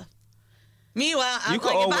nothing left. Meanwhile, You I'm could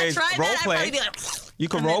like, always if I tried role that, I'd play. probably be like, You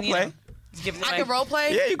can and then, role you play. know. Give them I can role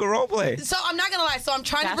play. Yeah, you can role play. So I'm not gonna lie. So I'm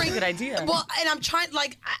trying to bring. That's a good idea. Well, and I'm trying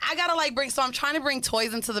like I gotta like bring. So I'm trying to bring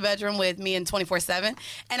toys into the bedroom with me in 24/7,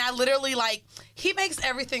 and I literally like he makes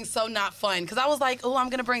everything so not fun because I was like, oh, I'm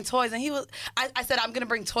gonna bring toys, and he was. I said I'm gonna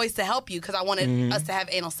bring toys to help you because I wanted us to have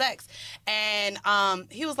anal sex, and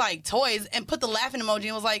he was like toys and put the laughing emoji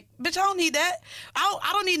and was like, bitch, I don't need that. I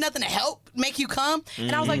don't need nothing to help make you come.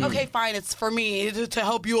 And I was like, okay, fine, it's for me to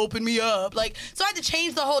help you open me up. Like so I had to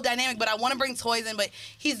change the whole dynamic, but I want to bring toys in, but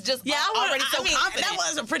he's just already so confident. That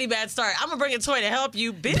was a pretty bad start. I'm gonna bring a toy to help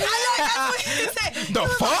you, bitch. I know, that's what he said. The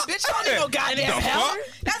fuck? Like, bitch, I don't need no goddamn help.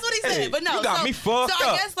 That's what he said. Hey, but no, you got me fucked so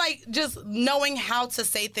I up. guess like just knowing how to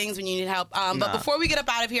say things when you need help. But before we get up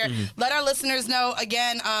out of here, let our listeners know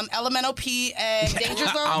again, Elemental P and Danger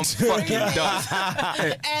Zone. I'm fucking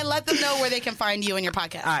done. And let them know where they can find you and your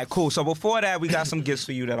podcast. All right, cool. So before that, we got some gifts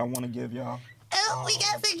for you that I want to give y'all. Oh, we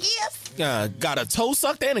got some gifts. Got a toe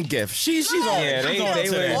sucked and a gift. She's on it. She's on it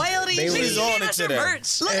today. Loyalty. She's on it today.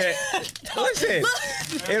 Listen,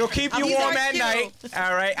 it'll keep you These warm are at cute. night.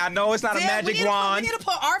 All right, I know it's not a magic wand We need to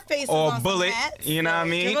put our faces or on bullet. some hats. You know what I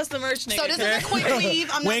mean? Give us the merch, nigga. So this is a quick weave.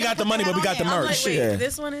 I'm We not ain't gonna got the put money, that but we got on the there. merch. Wait, Yeah.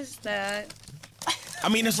 this one is that. I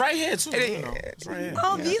mean, it's right here too. It's right here.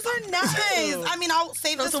 Oh, these are nice. I mean, I'll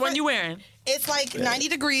save That's this the for- one you wearing. It's like 90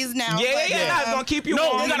 degrees now. Yeah, but, it's gonna keep you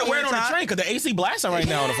warm. No, we gotta wear it on the anytime. train because the AC blasting right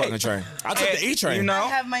now on the fucking train. I took the E train. You I know?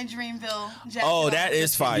 have my Dreamville jacket. Oh, on. that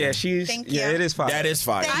is fire. Yeah, she's. Thank Yeah, you. it is fire. That is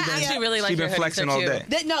fire. Thank I you. actually really like She your been hoodies, flexing they're all cute.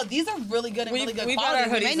 day. No, these are really good and really good We got quality.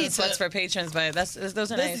 our We may hoodies need and sweats to- for patrons, but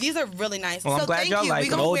those are nice. These are really nice. Well, I'm so glad thank y'all you. like we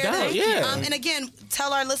them. gonna No wear doubt, them. yeah. And again,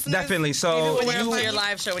 tell our listeners. Definitely. So Wear them for you, your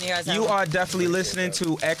live show when you guys have you them. are definitely listening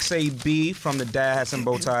to XAB from the Dad Has Some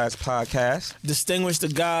Bow Ties podcast. Distinguished the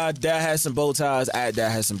God, Dad Has Some Bow Ties, at Dad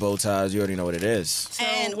Has Some Bow Ties. You already know what it is. So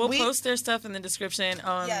And we'll we- post their stuff in the description.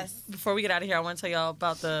 Yes. Before we get out of here, I want to tell y'all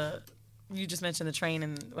about you just mentioned the train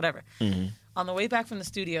and whatever. On the way back from the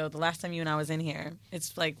studio, the last time you and I was in here,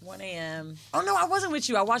 it's like 1 a.m. Oh, no, I wasn't with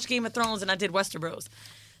you. I watched Game of Thrones and I did Westeros.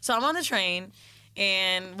 So I'm on the train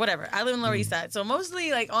and whatever. I live in Lower East Side. So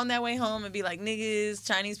mostly like on that way home, it'd be like niggas,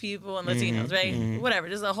 Chinese people, and Latinos, right? Whatever.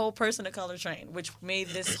 Just a whole person of color train, which made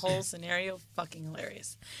this whole scenario fucking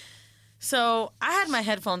hilarious. So I had my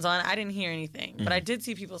headphones on. I didn't hear anything, but I did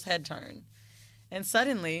see people's head turn. And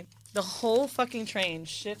suddenly, the whole fucking train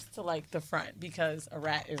shifts to like the front because a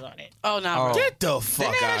rat is on it. Oh, no. Get the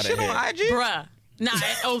fuck out of here. Bruh.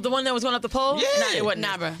 Nah, the one that was going up the pole? Yeah. Nah, it wasn't.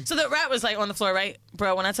 Nah, bruh. So the rat was like on the floor, right?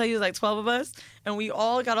 Bro, when I tell you like 12 of us, and we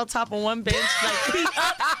all got on top of one bench, like feet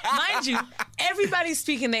up. Mind you, everybody's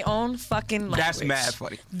speaking their own fucking language. That's mad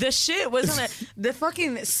funny. The shit was on the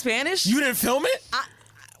fucking Spanish. You didn't film it?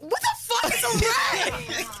 What the fuck is a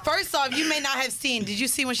rat? First off, you may not have seen. Did you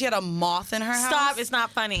see when she had a moth in her house? Stop, it's not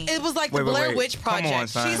funny. It was like Wait, the wait, Blair wait. Witch Come Project. on,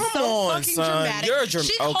 son. She's Come so on, fucking son. dramatic. You're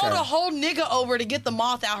She okay. called a whole nigga over to get the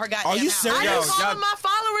moth out her goddamn Are you house. serious? I Yo, know all y'all- of my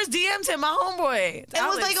followers DM'd him, my homeboy. It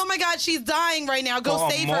was like, oh my God, she's dying right now. Go For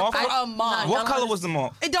a save her moth? for a moth. What color was the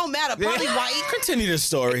moth? It don't matter. Probably white. Continue the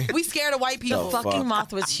story. We scared of white people. The fucking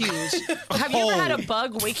moth was huge. Have you ever had a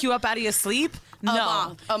bug wake you up out of your sleep? No.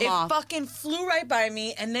 moth, a moth. It fucking flew right by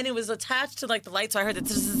me, and then it was attached to like the light, so I heard the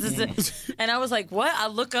zzz, and I was like, what? I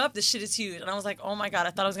look up, this shit is huge. And I was like, oh my God, I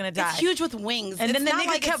thought I was gonna die. It's huge with wings. And then It's the not nigga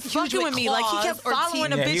like kept it's huge fucking with me. Like, he kept claws or following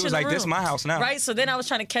teeth. a Yeah, bitch he was in like, the this room. my house now. Right? So then I was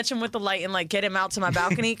trying to catch him with the light and like get him out to my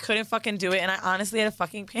balcony. Couldn't fucking do it. And I honestly had a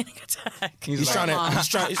fucking panic attack. He's trying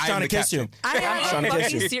to kiss you. I had Trying a to kiss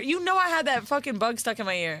fucking you. serious. You know I had that fucking bug stuck in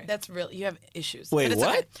my ear. That's real. You have issues. Wait, But it's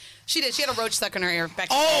what? okay. She did. She had a roach stuck in her ear. Back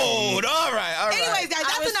Oh, all right. Anyways, guys,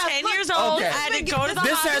 that's I was enough. 10 Look, years old. Okay. I had to go to the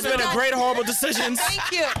This has been a hospital. great horrible decisions.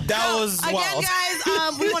 Thank you. That was again, wild.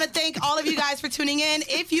 guys. We want to thank all of you guys for tuning in.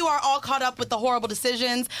 If you are all caught up with the horrible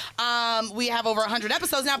decisions, we have over 100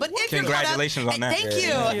 episodes now. But if you're caught up, Congratulations on that. Thank you.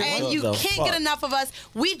 Yeah. And What you the can't fuck? get enough of us.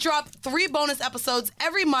 We drop 3 bonus episodes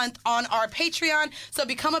every month on our Patreon. So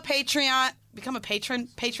become a Patreon. Become a patron.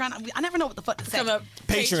 Patreon. I never know what the fuck to say. Become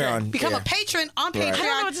a Patreon. Become Yeah. a patron on Right. Patreon. I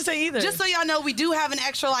don't know what to say either. Just so y'all know, we do have an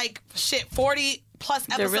extra 40 plus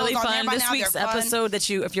episodes They're really on fun. there by This now. week's They're fun. episode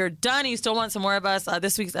if you're done and you still want some more of us,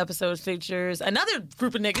 this week's episode features another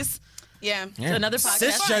group of niggas. Yeah. So another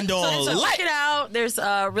podcast. Cisgender So light. check it out. There's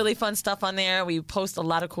really fun stuff on there. We post a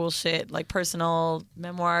lot of cool shit, like personal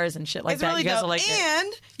memoirs and shit like It's that. really You guys dope. will like it.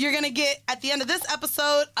 And you're going to get, at the end of this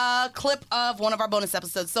episode, a clip of one of our bonus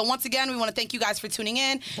episodes. So once again, we want to thank you guys for tuning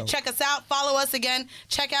in. Check us out. Follow us again.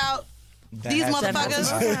 Check out these Hat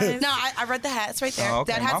motherfuckers. No, I read the hats right there. Oh,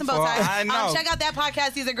 okay, That hats my and bow fault. ties. I know. Check out that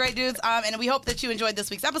podcast. These are great dudes. And we hope that you enjoyed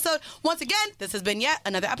this week's episode. Once again, this has been yet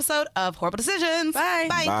another episode of Horrible Decisions. Bye.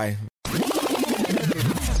 Bye.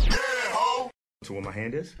 to where my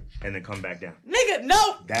hand is, and then come back down. Nigga,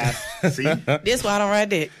 no. That's see. This why I don't ride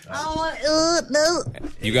dick. I don't want. No.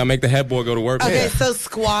 You gotta make the headboard go to work. Okay, man. so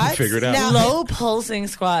squats. Figure it out. Now, Low pulsing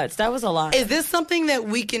squats. That was a lot. is this something that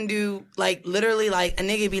we can do? Like literally, like a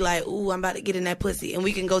nigga be like, "Ooh, I'm about to get in that pussy," and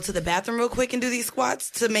we can go to the bathroom real quick and do these squats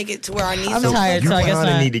to make it to where our knees. I'm don't tired, You so I guess kind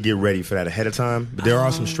of not. need to get ready for that ahead of time. But there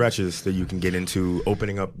are some stretches that you can get into,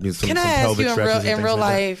 opening up some Can I ask pelvic you in stretches and real things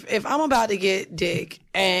like that. life, if I'm about to get dick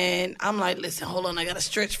and I'm like, listen, hold on, I gotta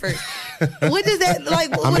stretch first. What does that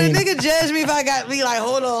like? I Would a mean- nigga judge me if I got me like,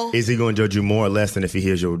 hold on? Is he going to judge you more or less than if he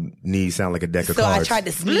hears your knees sound like a deck of So cards? I tried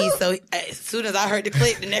to sneeze. So as soon as I heard the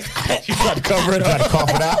click, the next You tried to cover it up. Tried to cough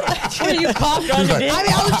it out. What, you coughed on your dick? I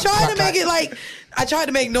mean, I was trying to make it like I tried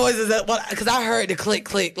to make noises because I heard the click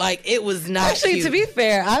click. Like it was not. Actually, cute. to be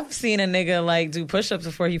fair, I've seen a nigga like do push-ups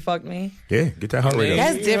before he fucked me. Yeah, get that heart rate up.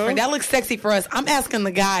 That's different. That looks sexy for us. I'm asking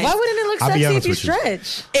the guys. Why wouldn't it look I'll be sexy if honest you with you.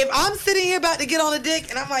 stretch? If I'm sitting here about to get on the dick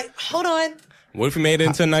and I'm like, hold on. What if we made it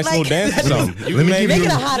into a nice Like- little dance or something? You Let me can give make you,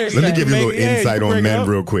 it a hotter let me stretch. give you a little Make- yeah, insight you on bring it men up.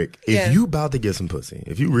 real quick. If Yeah. you about to get some pussy,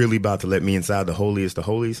 if you really about to let me inside the holiest of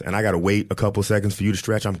holies, and I got to wait a couple seconds for you to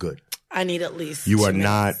stretch, I'm good. I need at least. You are 2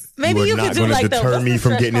 not. minutes. Maybe you you are could not do going to like the deter what's me the from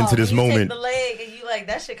stretch getting into called? this You moment. take the leg and you like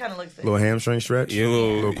that shit kind of looks sick. Little hamstring stretch, Yeah,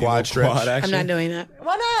 little quad stretch. quad action. I'm not doing that.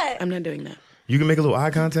 Why not? I'm not doing that. You can make a little eye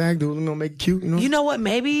contact. Do it, make it cute. You know. You know what?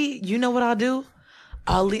 Maybe you know what I'll do.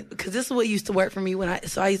 I'll leave because this is what used to work for me when I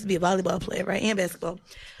used to be a volleyball player, right, and basketball,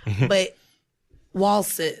 but wall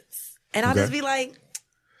sits, and I'll Okay. just be like,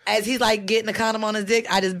 as he's like getting the condom on his dick,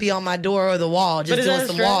 I just be on my door or the wall, But just is doing that a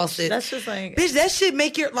some stretch? wall sits. That's just like Bitch, that shit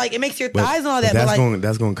make your like it makes your But- thighs and all but that. But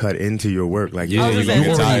that's going to cut into your work. Like Yeah, you you're gonna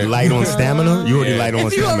get already tired. light on stamina. You already light on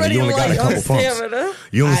If you stamina. already You only got a light couple on pumps. stamina.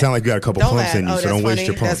 You only sound like you got a couple Don't pumps laugh. in you, Oh, so that's don't waste funny.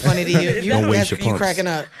 your pumps. That's funny to you. Don't waste your You pumps. cracking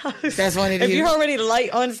up. That's funny to if you. you're already light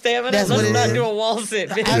on stamina, That's what let's it not is. do a wall sit,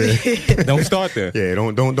 bitch. I mean, Don't start there. Yeah,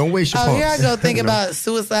 don't waste your oh, pumps. here I go thinking You know? about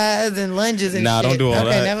suicides and lunges and Nah, shit. don't do all okay,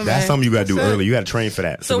 that. Never mind. That's something you got to do early. You got to train for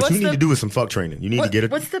that. So, So what you what's need the- to do is some fuck training. You need to get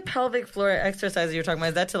it. What's the pelvic floor exercise you're talking about?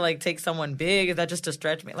 Is that to like take someone big? Is that just to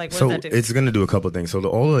stretch me? Like what So does that do? it's going to do a couple of things. So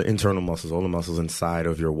all the internal muscles, all the muscles inside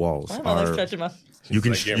of your walls I don't like are. stretching my. You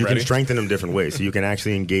can Like, get you can ready. strengthen them different ways. So you can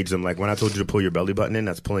actually engage them. Like when I told you to pull your belly button in,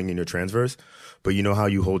 that's pulling in your transverse. But you know how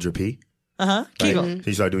you hold your pee? Uh-huh. Kegel. So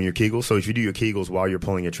you start doing your Kegels. So if you do your Kegels while you're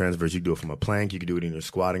pulling your transverse, you can do it from a plank. You can do it in your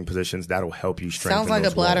squatting positions. That'll help you strengthen. Sounds like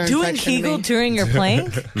those a bladder walls. Doing infection to Kegel me. during your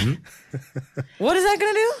plank? What is that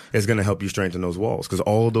gonna do? It's going to help you strengthen those walls because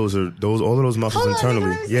all of those muscles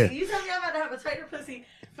internally. Yeah. You tell me I'm about to have a tighter pussy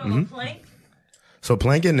from a plank? So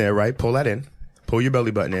plank in there, right? Pull that in. Pull your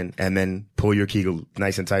belly button in, and then pull your Kegel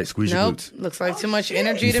nice and tight. Squeeze your Nope. glutes. Looks like too much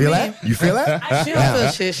energy You to feel me. that? You feel that? I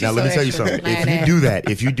feel shit. She's Now let so me tell you extra.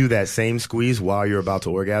 something. If you do that same squeeze while you're about to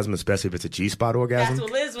orgasm, especially if it's a G-spot orgasm, That's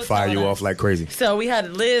what Liz was fire telling you us. off like crazy. So we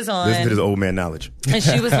had Liz on. Listen to this old man knowledge. And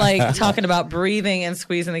she was like talking about breathing and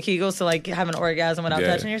squeezing the Kegels to like have an orgasm without Yeah.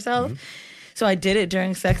 touching yourself. So I did it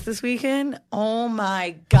during sex this weekend. Oh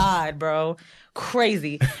my God, bro.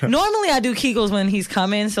 Crazy. Normally I do Kegels when he's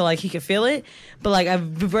coming so like he can feel it. But like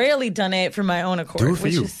I've rarely done it for my own accord. Do it for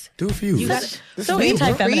which you. Is, Do it for you. you This- got so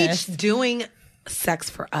anti-feminist. Preach doing sex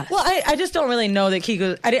for us. Well, I just don't really know that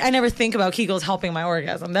Kegels. I never think about Kegels helping my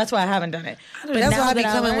orgasm. That's why I haven't done it. But That's now why I be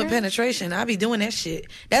that coming with learned- penetration. I be doing that shit.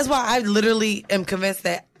 That's why I literally am convinced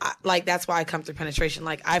that, that's why I come through penetration.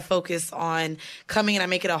 Like, I focus on coming and I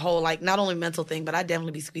make it a whole, like, not only mental thing, but I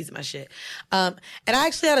definitely be squeezing my shit. And I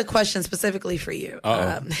actually had a question specifically for you.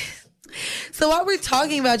 So while we're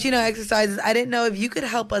talking about, exercises, I didn't know if you could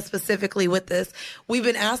help us specifically with this. We've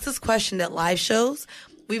been asked this question at live shows.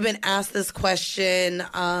 We've been asked this question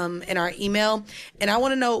in our email, and I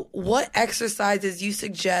want to know what exercises you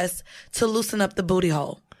suggest to loosen up the booty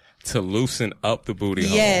hole. To loosen up the booty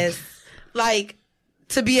hole. Yes, like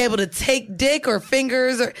to be able to take dick or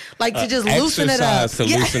fingers, or like to just loosen it up. Exercise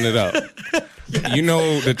to loosen it up. You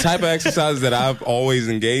know, the type of exercises that I've always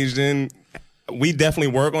engaged in, we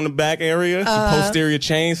definitely work on the back area, the posterior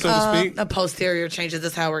chain, so to speak. A posterior change, is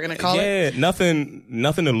this how we're gonna call it? Yeah, nothing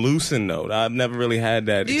to loosen though. I've never really had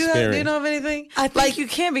that Do you experience. know of anything? I think you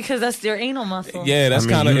can because that's their anal muscle. Yeah, that's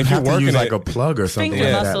kind of you if have you're to working use like it. a plug or something. Finger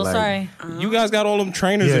like muscle, that. sorry. You guys got all them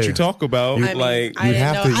trainers that Yeah. you talk about. You- I mean, like I didn't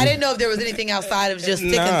know. have to- I didn't know if there was anything outside of just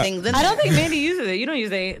sticking Nah. things in. I don't there. think Mandy uses it. You don't use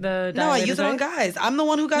the No, I dilators, use it on right? guys. I'm the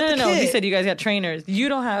one who got No, the no, no. kit. You said you guys got trainers. You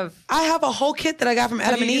don't have. I have a whole kit that I got from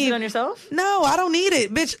Have Adam you and used Eve. it on yourself? No, I don't need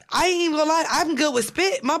it, bitch. I ain't even gonna lie. I'm good with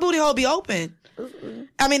spit. My booty hole be open.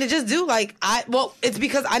 I mean, it just do like it's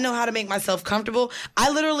because I know how to make myself comfortable.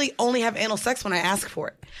 I literally only have anal sex when I ask for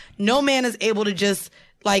it. No man is able to just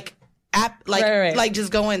like Right. like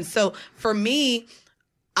just go in. So for me,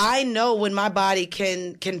 I know when my body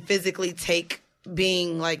can physically take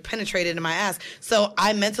being like penetrated in my ass. So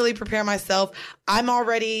I mentally prepare myself. I'm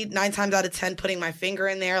already 9 times out of 10 putting my finger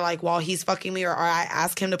in there like while he's fucking me, or I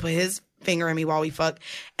ask him to put his finger in me while we fuck.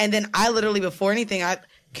 And then I literally, before anything,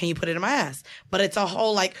 can you put it in my ass? But it's a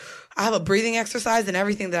whole like, I have a breathing exercise and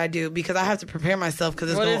everything that I do because I have to prepare myself because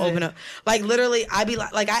it's going to open up. Like literally, I be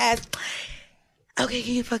like I ask, okay,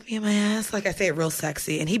 can you fuck me in my ass? Like I say it real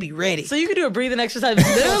sexy, and he be ready. So you can do a breathing exercise.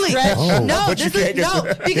 Literally,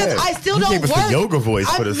 because I still don't work. The yoga voice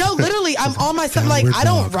for this. No, literally, I'm on myself. Like I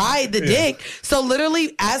don't ride the dick. So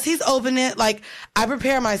literally, as he's opening it, like I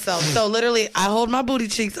prepare myself. So literally, I hold my booty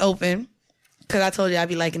cheeks open because I told you I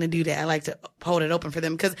be liking to do that. I like to hold it open for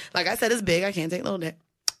them because, like I said, it's big. I can't take little dick.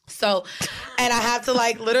 So, and I have to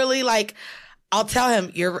like literally like. I'll tell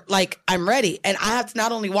him, you're like, I'm ready. And I have to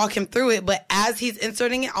not only walk him through it, but as he's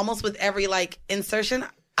inserting it, almost with every like insertion,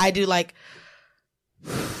 I do like,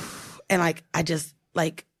 and like, I just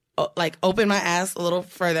like open my ass a little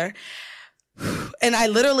further. And I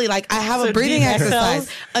literally like, I have a breathing exercise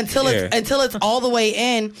until it's all the way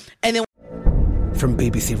in. And then from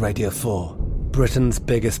BBC Radio 4, Britain's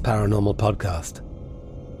biggest paranormal podcast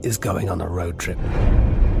is going on a road trip.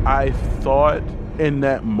 I thought in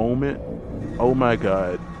that moment, oh my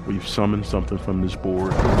God, we've summoned something from this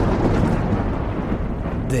board.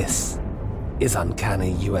 This is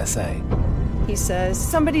Uncanny USA. He says,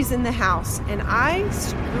 somebody's in the house, and I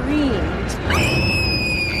screamed.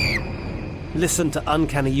 Listen to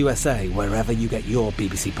Uncanny USA wherever you get your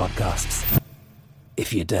BBC podcasts,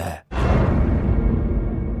 if you dare.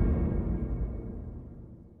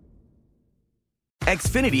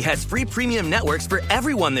 Xfinity has free premium networks for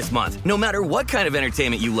everyone this month, no matter what kind of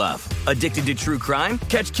entertainment you love. Addicted to true crime?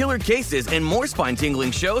 Catch killer cases and more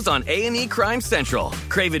spine-tingling shows on A&E Crime Central.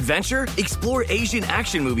 Crave adventure? Explore Asian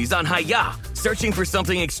action movies on Hi-Ya. Searching for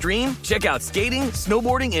something extreme? Check out skating,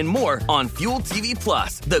 snowboarding, and more on Fuel TV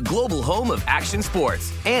Plus, the global home of action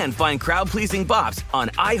sports. And find crowd-pleasing bops on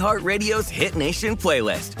iHeartRadio's Hit Nation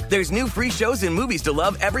playlist. There's new free shows and movies to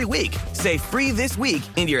love every week. Say free this week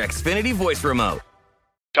in your Xfinity voice remote.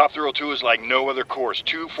 Top Thrill 2 is like no other course.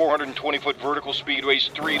 2 420-foot vertical speedways,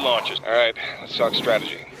 3 launches. All right, let's talk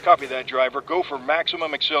strategy. Copy that, driver. Go for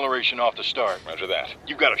maximum acceleration off the start. Roger that.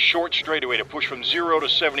 You've got a short straightaway to push from 0 to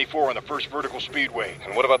 74 on the first vertical speedway.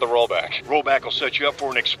 And what about the rollback? Rollback will set you up for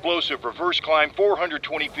an explosive reverse climb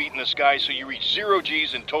 420 feet in the sky so you reach 0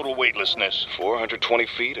 G's in total weightlessness. 420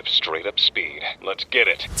 feet of straight-up speed. Let's get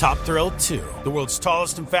it. Top Thrill 2, the world's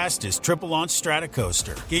tallest and fastest triple-launch strata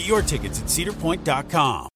coaster. Get your tickets at cedarpoint.com.